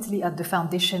 Ultimately, at the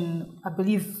foundation, I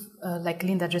believe, like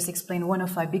Linda just explained, one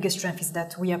of our biggest strengths is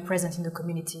that we are present in the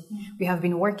community. We have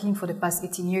been working for the past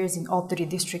 18 years in all 30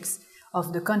 districts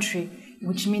of the country,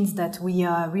 which means that we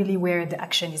are really where the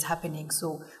action is happening.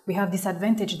 So we have this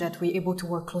advantage that we're able to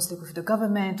work closely with the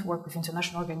government, work with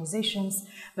international organizations,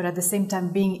 but at the same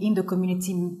time, being in the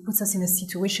community puts us in a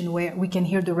situation where we can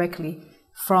hear directly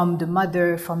from the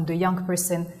mother, from the young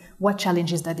person, what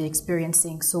challenges that they're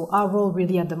experiencing. So our role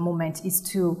really at the moment is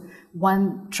to,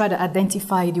 one, try to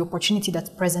identify the opportunity that's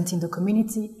present in the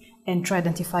community, and try to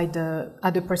identify the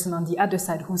other person on the other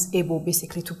side who's able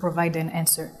basically to provide an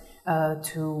answer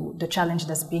to the challenge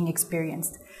that's being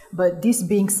experienced. But this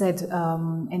being said,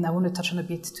 and I want to touch on a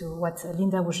bit to what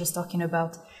Linda was just talking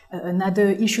about, another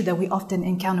issue that we often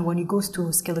encounter when it goes to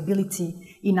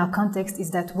scalability in our context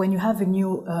is that when you have a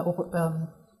new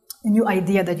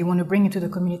idea that you want to bring into the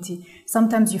community,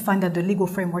 sometimes you find that the legal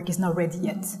framework is not ready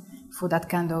yet for that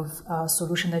kind of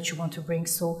solution that you want to bring.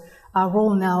 So our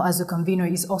role now as a convener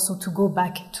is also to go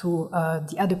back to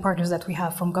the other partners that we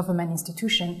have from government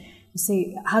institution to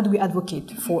say, how do we advocate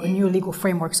for a new legal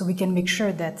framework so we can make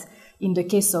sure that in the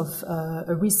case of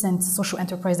a recent social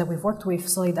enterprise that we've worked with,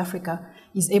 Solid Africa,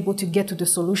 is able to get to the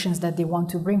solutions that they want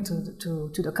to bring to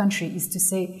the country, is to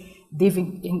say they've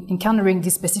encountering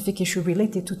this specific issue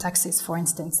related to taxes, for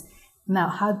instance. Now,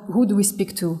 who do we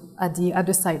speak to at the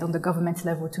other side on the government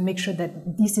level to make sure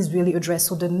that this is really addressed?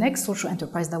 So the next social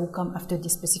enterprise that will come after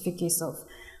this specific case of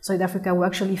Solid Africa will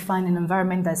actually find an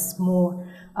environment that's more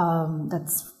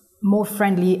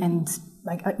friendly and,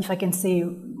 like, if I can say,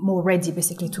 more ready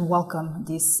basically to welcome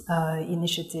this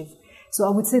initiative. So I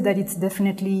would say that it's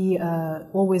definitely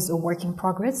always a work in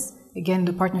progress. Again,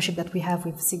 the partnership that we have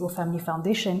with CIGOL Family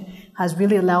Foundation has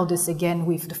really allowed us, again,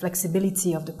 with the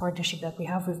flexibility of the partnership that we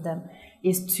have with them,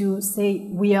 is to say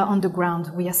we are on the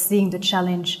ground, we are seeing the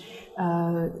challenge.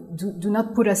 Do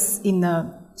not put us in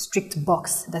a strict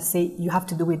box that say you have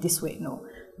to do it this way. No,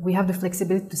 we have the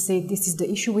flexibility to say this is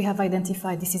the issue we have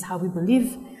identified, this is how we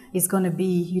believe it's going to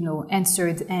be,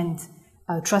 answered, and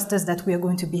trust us that we are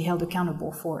going to be held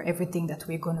accountable for everything that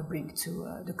we're going to bring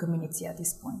to the community at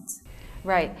this point.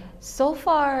 Right. So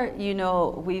far,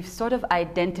 we've sort of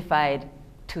identified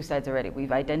 2 sides already.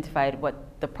 We've identified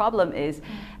what the problem is,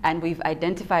 and we've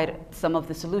identified some of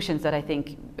the solutions that I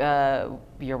think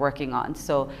you're working on.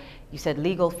 So you said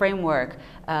legal framework.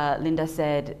 Linda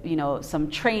said, some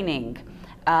training.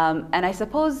 And I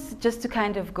suppose just to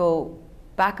kind of go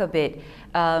back a bit,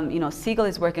 CIGOL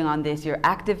is working on this. You're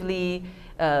actively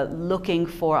looking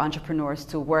for entrepreneurs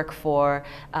to work for,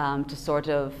 to sort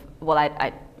of, well,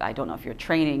 I don't know if you're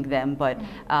training them, but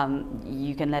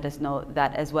you can let us know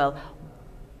that as well.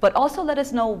 But also let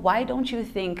us know, why don't you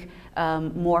think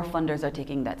more funders are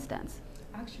taking that stance?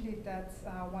 Actually, that's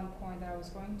one point that I was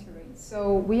going to raise.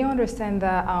 So we understand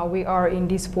that we are in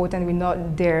this sport and we're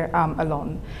not there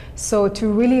alone. So to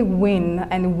really win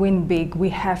and win big, we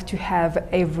have to have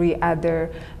every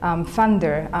other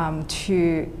funder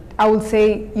to, I would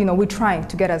say, we're trying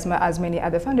to get as many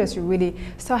other funders to really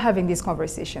start having this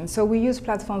conversation. So we use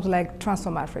platforms like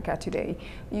Transform Africa today,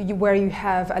 where you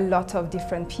have a lot of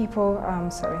different people,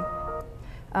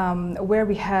 where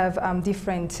we have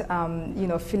different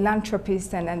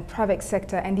philanthropists and private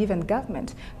sector and even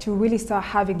government to really start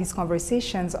having these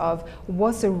conversations of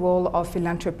what's the role of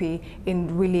philanthropy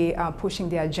in really pushing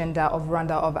the agenda of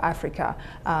Rwanda, of Africa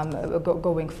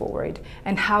going forward,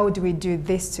 and how do we do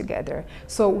this together.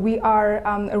 So we are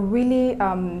really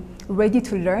ready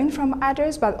to learn from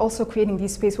others, but also creating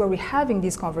this space where we're having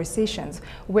these conversations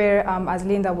where, as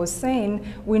Linda was saying,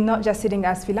 we're not just sitting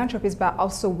as philanthropists, but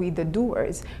also with the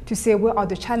doers to say what are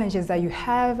the challenges that you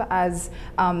have as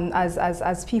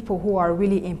people who are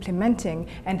really implementing,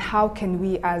 and how can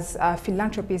we as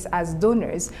philanthropists, as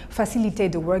donors,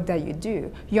 facilitate the work that you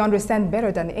do. You understand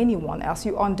better than anyone else.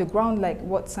 You're on the ground, like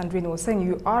what Sandrine was saying,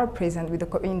 you are present with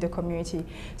in the community.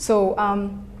 So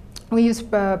we use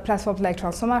platforms like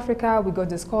Transform Africa, we go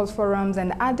to Scholz forums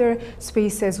and other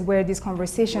spaces where these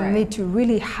conversations need to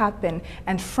really happen,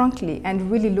 and frankly,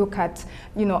 and really look at,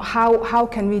 how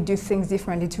can we do things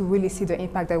differently to really see the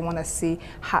impact that we want to see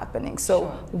happening.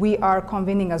 So we are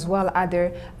convening as well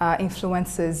other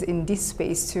influencers in this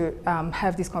space to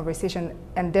have this conversation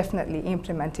and definitely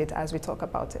implement it as we talk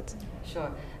about it. Sure.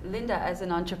 Linda, as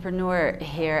an entrepreneur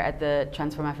here at the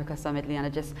Transform Africa Summit, Liana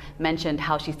just mentioned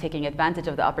how she's taking advantage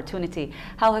of the opportunity.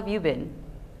 How have you been?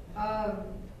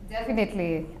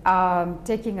 Definitely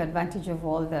taking advantage of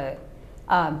all the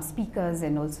speakers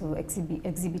and also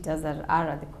exhibitors that are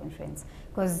at the conference.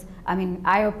 Because,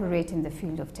 I operate in the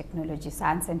field of technology,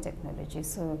 science and technology.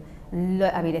 So,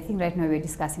 I think right now we're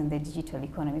discussing the digital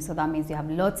economy. So that means we have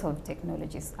lots of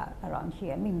technologies around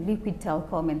here. Liquid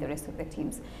Telecom and the rest of the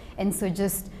teams. And so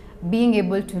just being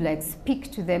able to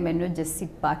speak to them and not just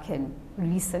sit back and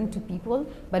listen to people,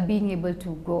 but being able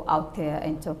to go out there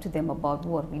and talk to them about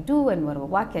what we do and what we're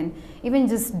working, even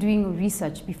just doing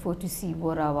research before to see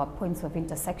what are our points of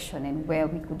intersection and where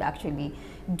we could actually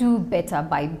do better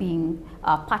by being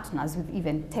partners with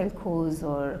even telcos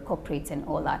or corporates and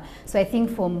all that. So I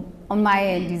think on my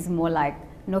end is more like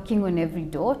knocking on every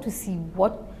door to see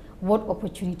what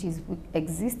opportunities would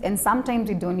exist, and sometimes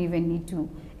they don't even need to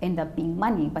end up being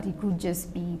money, but it could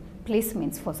just be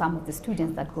placements for some of the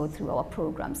students that go through our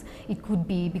programs. It could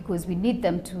be because we need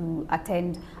them to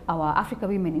attend our Africa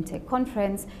Women in Tech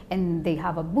conference, and they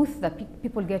have a booth that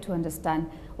people get to understand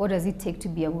what does it take to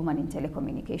be a woman in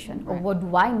telecommunication, or what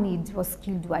do I need, what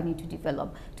skill do I need to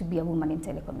develop to be a woman in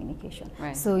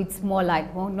telecommunication. So it's more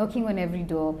like knocking on every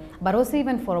door, but also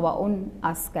even for our own,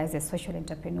 us guys as social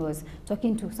entrepreneurs,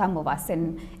 talking to some of us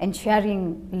and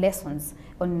sharing lessons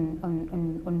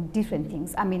on different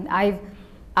things. I'm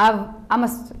an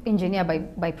engineer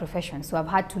by profession, so I've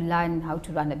had to learn how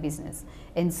to run a business.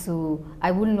 And so I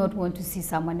would not want to see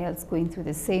someone else going through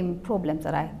the same problems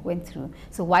that I went through.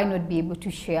 So why not be able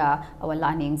to share our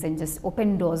learnings and just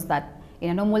open doors that in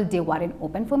a normal day weren't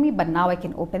open for me, but now I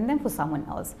can open them for someone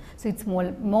else. So it's more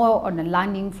on a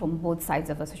learning from both sides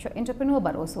of a social entrepreneur,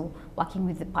 but also working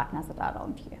with the partners that are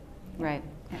around here. Right.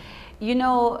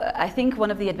 I think one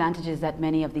of the advantages that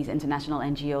many of these international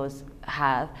NGOs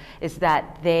have is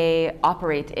that they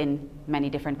operate in many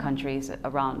different countries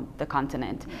around the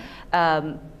continent.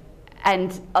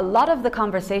 And a lot of the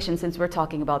conversations, since we're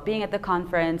talking about being at the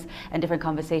conference and different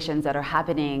conversations that are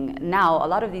happening now, a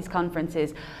lot of these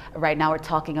conferences right now are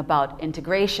talking about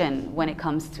integration when it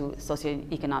comes to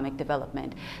socioeconomic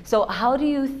development. So how do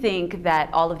you think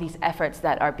that all of these efforts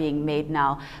that are being made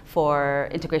now for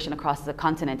integration across the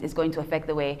continent is going to affect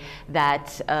the way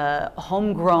that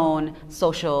homegrown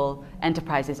social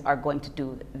enterprises are going to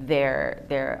do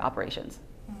their operations?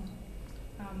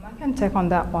 I can take on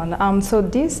that one. So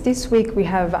this week we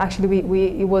have actually,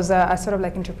 it was a sort of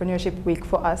like entrepreneurship week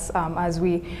for us as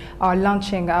we are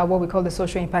launching what we call the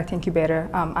Social Impact Incubator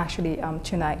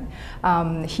tonight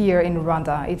here in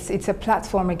Rwanda. It's a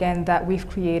platform again that we've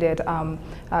created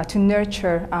to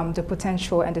nurture the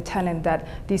potential and the talent that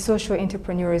the social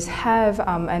entrepreneurs have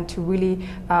and to really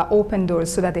open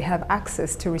doors so that they have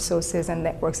access to resources and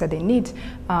networks that they need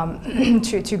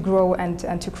to grow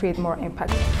and to create more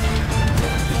impact.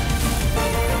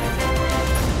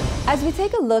 As we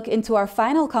take a look into our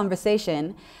final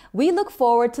conversation, we look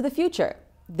forward to the future.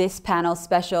 This panel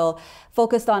special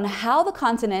focused on how the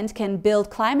continent can build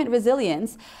climate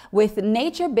resilience with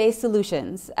nature-based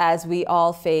solutions as we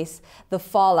all face the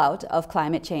fallout of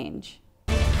climate change.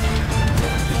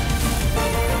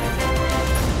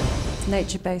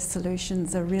 Nature-based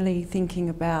solutions are really thinking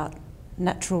about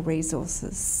natural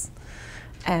resources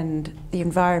and the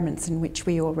environments in which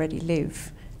we already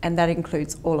live, and that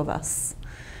includes all of us.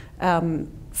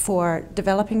 For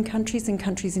developing countries and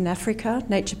countries in Africa,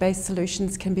 nature-based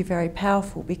solutions can be very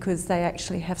powerful because they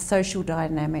actually have social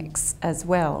dynamics as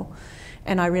well.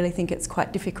 And I really think it's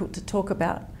quite difficult to talk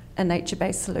about a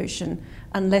nature-based solution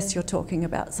unless you're talking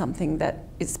about something that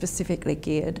is specifically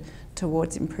geared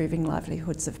towards improving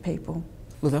livelihoods of people.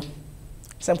 Luther,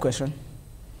 same question.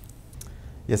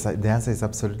 Yes, the answer is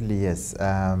absolutely yes.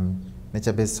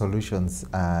 Nature-based solutions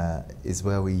is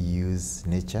where we use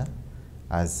nature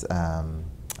as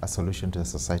a solution to a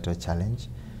societal challenge.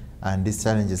 And these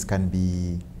challenges can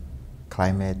be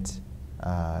climate,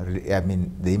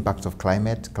 the impact of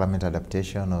climate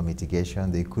adaptation or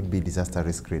mitigation. They could be disaster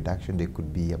risk reduction. They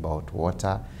could be about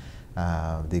water.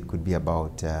 They could be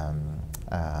about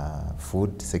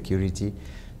food security.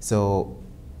 So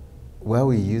where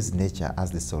we use nature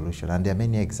as the solution, and there are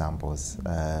many examples.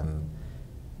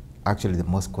 Actually, the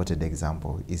most quoted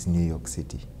example is New York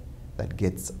City, that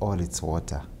gets all its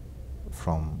water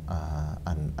from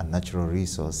a natural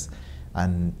resource.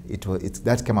 And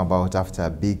that came about after a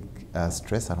big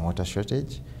stress and water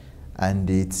shortage, and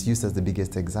it's used as the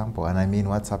biggest example. And I mean,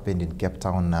 what's happened in Cape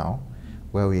Town now,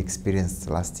 where we experienced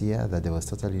last year that there was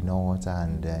totally no water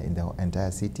and in the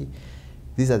entire city.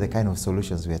 These are the kind of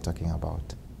solutions we are talking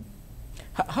about.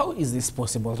 How is this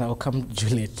possible? I'll come,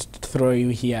 Juliet, to throw you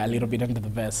here a little bit under the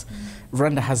bus.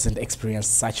 Rwanda hasn't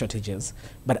experienced such shortages,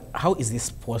 but how is this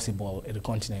possible in a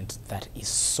continent that is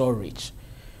so rich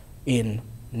in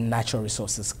natural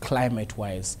resources,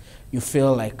 climate-wise? You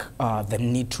feel like the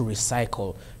need to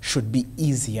recycle should be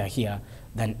easier here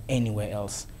than anywhere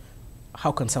else.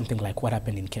 How can something like what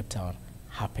happened in Cape Town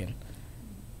happen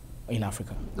in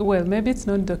Africa? Well, maybe it's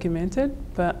not documented,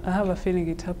 but I have a feeling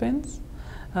it happens.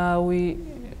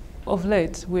 Of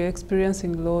late, we're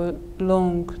experiencing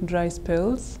long dry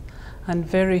spells and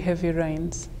very heavy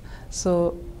rains.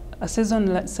 So a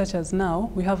season such as now,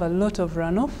 we have a lot of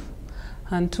runoff,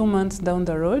 and 2 months down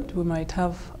the road, we might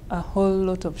have a whole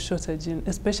lot of shortage,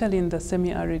 especially in the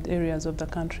semi-arid areas of the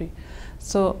country.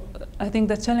 So I think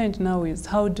the challenge now is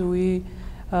how do we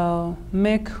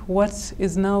make what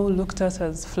is now looked at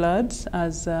as floods,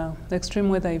 as extreme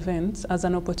weather events, as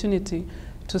an opportunity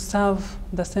to serve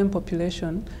the same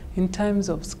population in times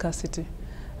of scarcity.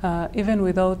 Even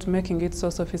without making it so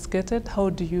sophisticated, how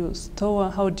do you store,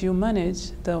 how do you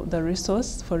manage the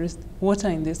resource, for water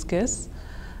in this case,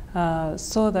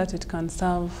 so that it can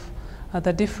serve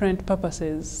the different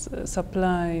purposes,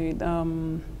 supply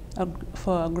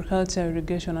for agriculture,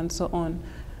 irrigation, and so on,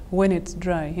 when it's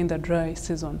dry, in the dry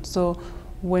season. So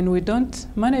when we don't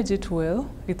manage it well,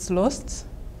 it's lost.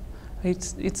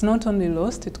 It's not only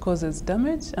lost, it causes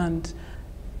damage, and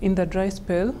in the dry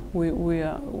spell, we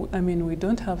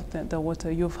don't have the water.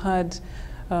 You've had,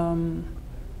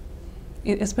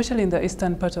 especially in the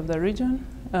eastern part of the region,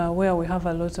 where we have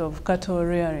a lot of cattle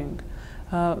rearing.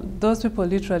 Those people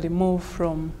literally move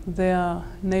from their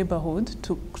neighborhood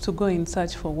to go in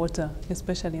search for water,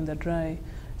 especially in the dry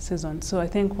season. So I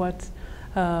think what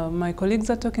my colleagues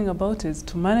are talking about is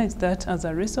to manage that as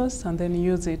a resource and then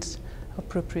use it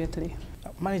appropriately.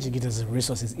 Managing it as a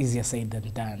resource is easier said than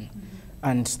done,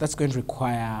 and that's going to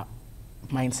require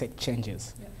mindset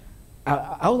changes.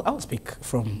 Yeah. I'll speak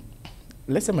from,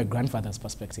 let's say, my grandfather's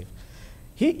perspective.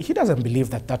 He doesn't believe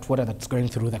that water that's going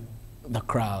through the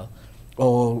kraal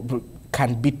or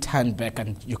can be turned back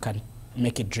and you can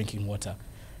make it drinking water.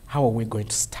 How are we going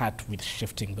to start with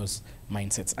shifting those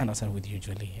mindsets? And I'll start with you,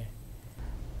 Julie, here.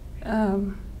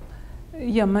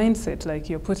 Yeah, mindset, like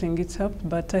you're putting it up,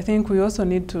 but I think we also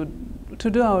need to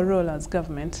do our role as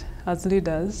government, as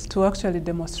leaders, to actually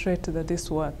demonstrate that this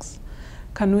works.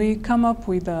 Can we come up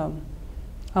with a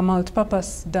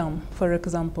multi-purpose dam, for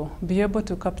example, be able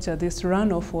to capture this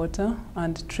runoff water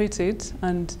and treat it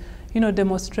and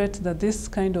demonstrate that this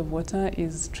kind of water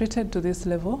is treated to this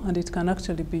level and it can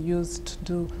actually be used to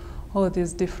do all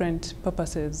these different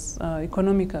purposes,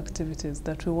 economic activities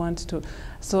that we want to.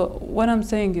 So what I'm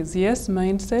saying is, yes,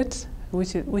 mindset,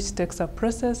 which takes a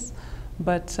process,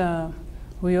 but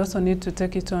we also need to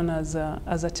take it on as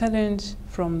a challenge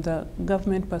from the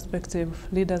government perspective,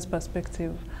 leaders'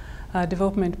 perspective,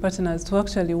 development partners, to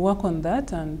actually work on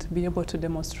that and be able to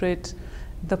demonstrate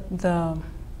the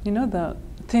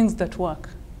things that work,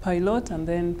 pilot, and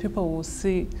then people will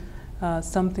see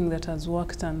something that has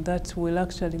worked, and that will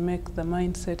actually make the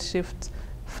mindset shift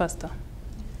faster.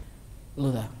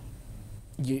 Luther,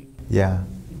 Yeah,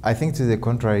 I think to the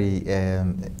contrary,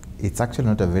 it's actually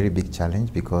not a very big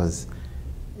challenge, because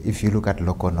if you look at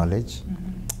local knowledge,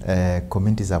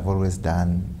 communities have always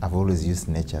used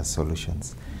nature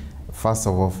solutions. First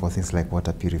of all, for things like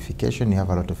water purification, you have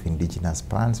a lot of indigenous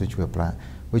plants which were by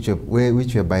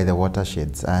the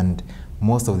watersheds, and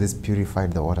most of this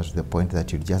purified the water to the point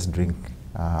that you just drink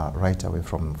right away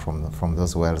from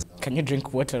those wells. Can you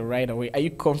drink water right away? Are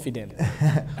you confident?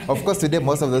 Of course, today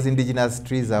most of those indigenous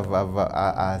trees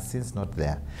are since not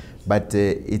there, but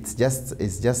it's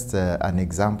just an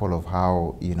example of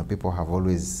how people have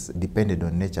always depended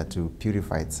on nature to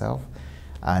purify itself,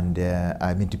 and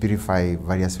to purify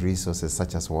various resources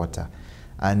such as water.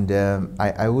 And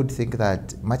I would think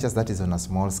that much as that is on a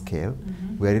small scale,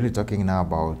 we're really talking now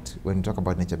about, when we talk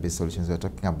about nature-based solutions, we're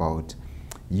talking about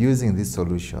using this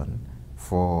solution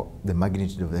for the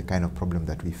magnitude of the kind of problem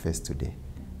that we face today,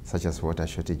 such as water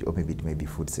shortage, or maybe it may be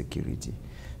food security.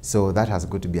 So that has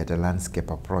got to be at a landscape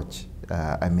approach,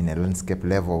 a landscape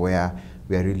level where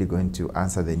we are really going to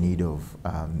answer the need of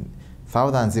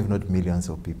thousands, if not millions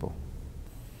of people.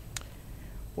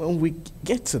 When we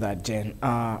get to that, Jen,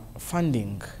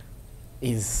 funding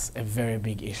is a very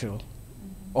big issue,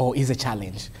 or is a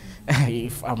challenge,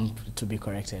 if I'm to be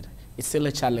corrected. It's still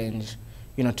a challenge,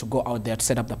 to go out there to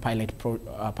set up the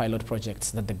pilot projects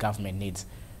that the government needs.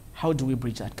 How do we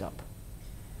bridge that gap?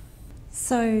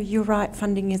 So you're right,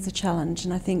 funding is a challenge,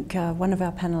 and I think one of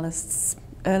our panellists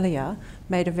earlier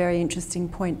made a very interesting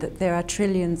point that there are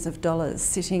trillions of dollars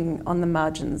sitting on the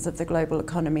margins of the global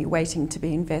economy waiting to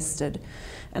be invested,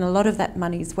 and a lot of that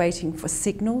money is waiting for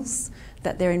signals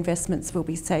that their investments will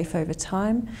be safe over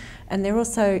time, and they're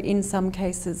also in some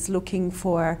cases looking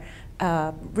for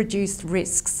reduced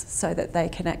risks so that they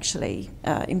can actually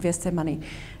invest their money.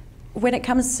 When it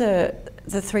comes to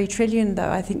the 3 trillion though,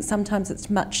 I think sometimes it's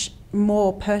much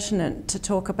more pertinent to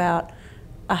talk about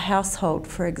a household,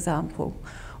 for example,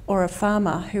 or a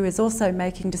farmer who is also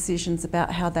making decisions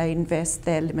about how they invest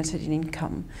their limited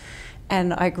income.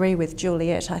 And I agree with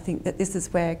Juliet, I think that this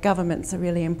is where governments are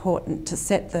really important to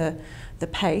set the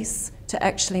pace, to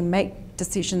actually make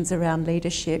decisions around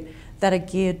leadership that are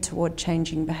geared toward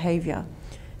changing behaviour.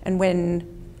 And when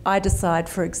I decide,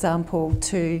 for example,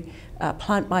 to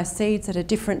plant my seeds at a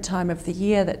different time of the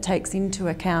year that takes into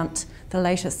account the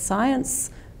latest science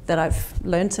that I've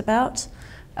learnt about,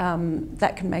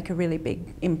 that can make a really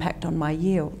big impact on my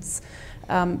yields.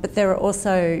 But there are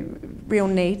also real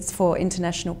needs for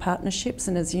international partnerships,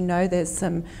 and as you know, there's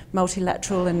some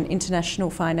multilateral and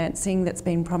international financing that's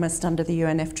been promised under the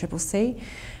UNFCCC.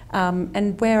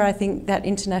 And where I think that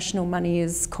international money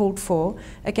is called for,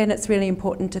 again, it's really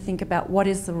important to think about what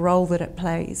is the role that it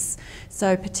plays.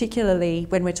 So particularly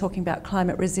when we're talking about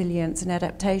climate resilience and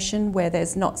adaptation, where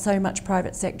there's not so much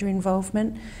private sector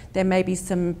involvement, there may be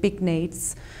some big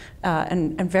needs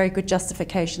and very good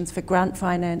justifications for grant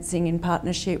financing in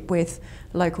partnership with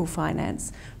local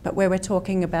finance. But where we're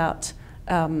talking about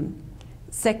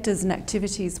sectors and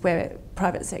activities where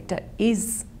private sector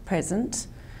is present,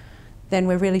 then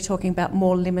we're really talking about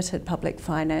more limited public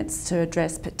finance to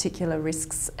address particular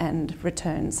risks and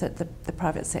returns that the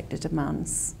private sector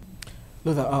demands.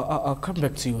 Luther, I'll come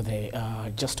back to you there,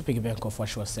 just to piggyback off what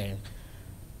she was saying.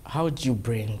 How do you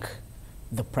bring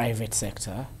the private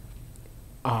sector,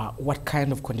 what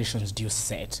kind of conditions do you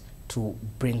set to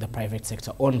bring the private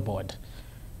sector on board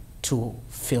to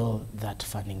fill that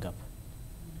funding gap?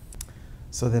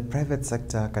 So the private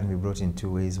sector can be brought in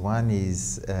 2 ways. One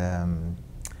is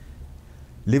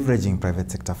leveraging private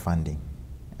sector funding,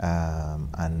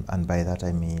 and by that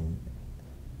I mean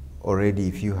already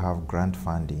if you have grant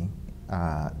funding,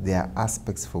 there are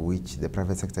aspects for which the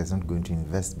private sector is not going to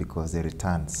invest because the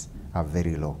returns are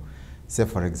very low. Say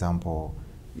for example,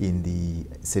 in the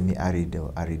semi-arid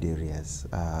or arid areas,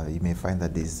 you may find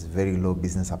that there's very low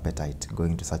business appetite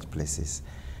going to such places,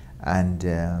 and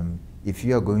if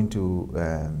you are going to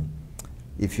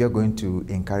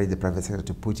encourage the private sector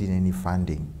to put in any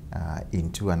funding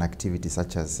into an activity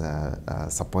such as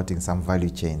supporting some value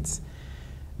chains,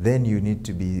 then you need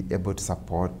to be able to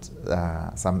support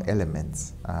some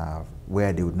elements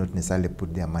where they would not necessarily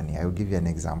put their money. I will give you an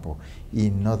example.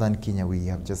 In northern Kenya, we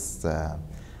have just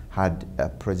had a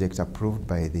project approved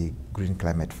by the Green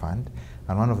Climate Fund,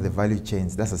 and one of the value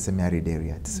chains, that's a semi-arid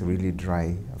area, it's really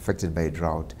dry, affected by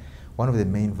drought. One of the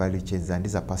main value chains, and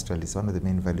these are pastoralists, one of the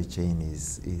main value chain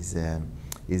is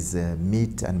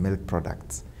meat and milk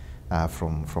products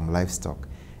from livestock.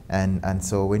 And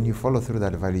so when you follow through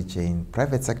that value chain,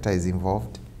 private sector is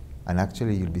involved, and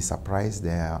actually you'll be surprised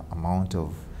the amount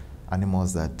of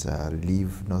animals that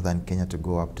leave northern Kenya to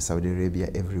go up to Saudi Arabia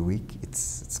every week.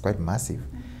 It's quite massive.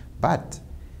 But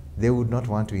they would not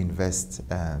want to invest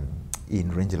in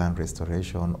rangeland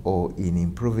restoration or in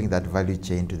improving that value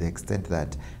chain to the extent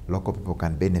that local people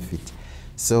can benefit.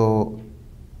 So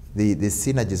the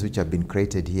synergies which have been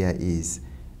created here is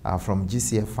from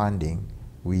GCF funding,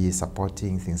 we are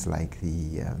supporting things like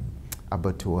the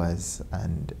abattoirs,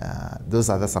 and those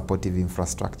other supportive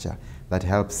infrastructure that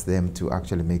helps them to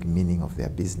actually make meaning of their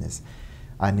business.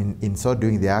 And in so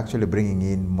doing, they're actually bringing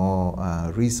in more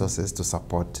resources to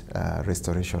support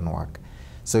restoration work.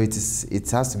 So it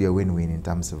has to be a win-win in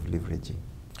terms of leveraging.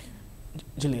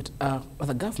 Juliet, are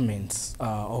the governments,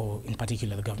 or in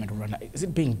particular the government of Rwanda, is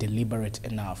it being deliberate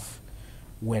enough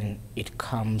when it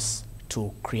comes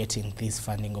to creating these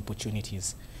funding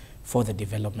opportunities for the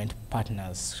development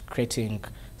partners, creating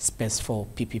space for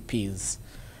PPPs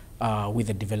with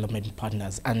the development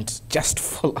partners? And just to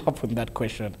follow up on that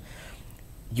question,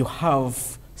 you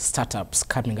have startups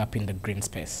coming up in the green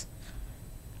space.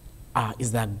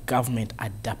 Is the government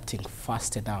adapting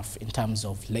fast enough in terms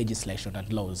of legislation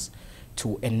and laws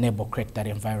to enable, create that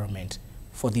environment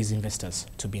for these investors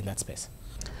to be in that space?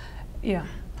 Yeah,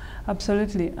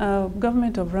 absolutely.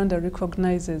 Government of Rwanda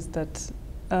recognizes that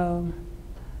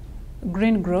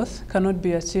green growth cannot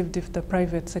be achieved if the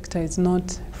private sector is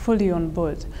not fully on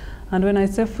board. And when I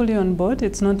say fully on board,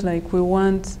 it's not like we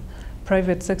want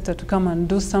private sector to come and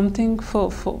do something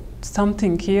for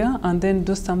something here and then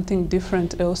do something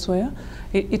different elsewhere.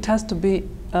 It has to be,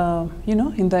 you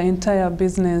know, in the entire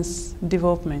business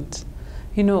development.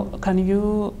 You know, can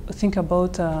you think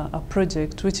about a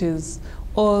project which is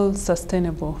all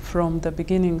sustainable from the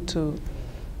beginning to,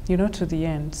 you know, to the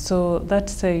end? So that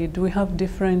said, we have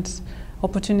different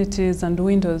opportunities and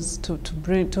windows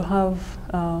to have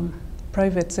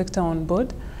private sector on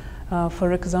board.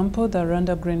 For example, the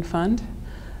Rwanda Green Fund.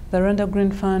 The Rwanda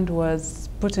Green Fund was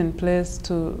put in place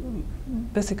to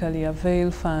basically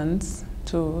avail funds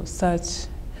to such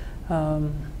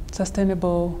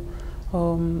sustainable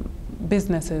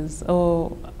businesses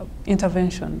or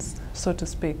interventions, so to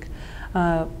speak.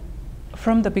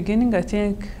 From the beginning, I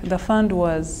think the fund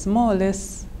was more or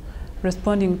less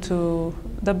responding to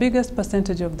the biggest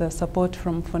percentage of the support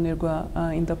from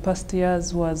FONERGWA in the past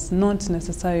years was not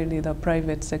necessarily the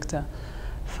private sector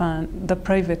fund, the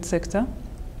private sector,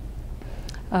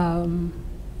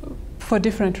 for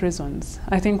different reasons.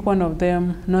 I think one of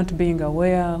them not being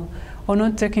aware or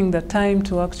not taking the time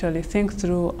to actually think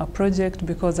through a project,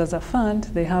 because as a fund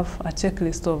they have a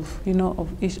checklist of, you know,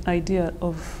 of each idea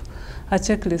of a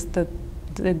checklist that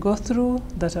they go through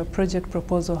that a project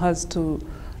proposal has to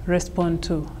respond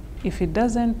to. If it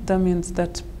doesn't, that means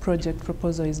that project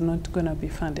proposal is not going to be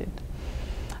funded.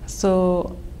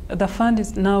 So the fund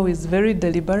is very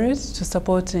deliberate to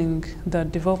supporting the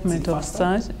development of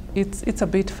such. It's a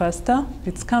bit faster.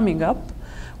 It's coming up.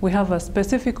 We have a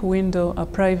specific window, a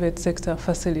private sector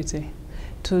facility,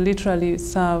 to literally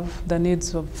serve the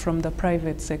needs from the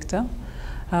private sector.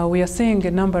 We are seeing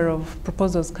a number of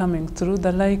proposals coming through,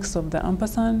 the likes of the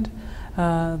ampersand,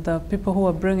 the people who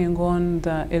are bringing on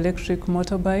the electric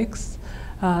motorbikes.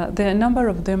 There are a number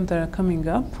of them that are coming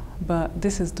up, but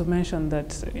this is to mention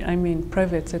that, I mean,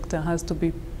 private sector has to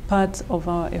be part of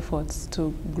our efforts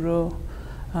to grow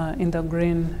in the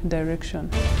green direction.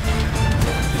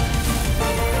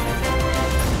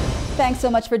 Thanks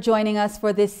so much for joining us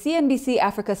for this CNBC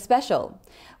Africa Special.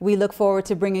 We look forward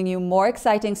to bringing you more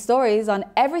exciting stories on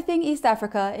everything East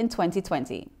Africa in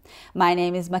 2020. My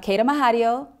name is Makeda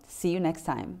Mahadio. See you next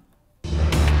time.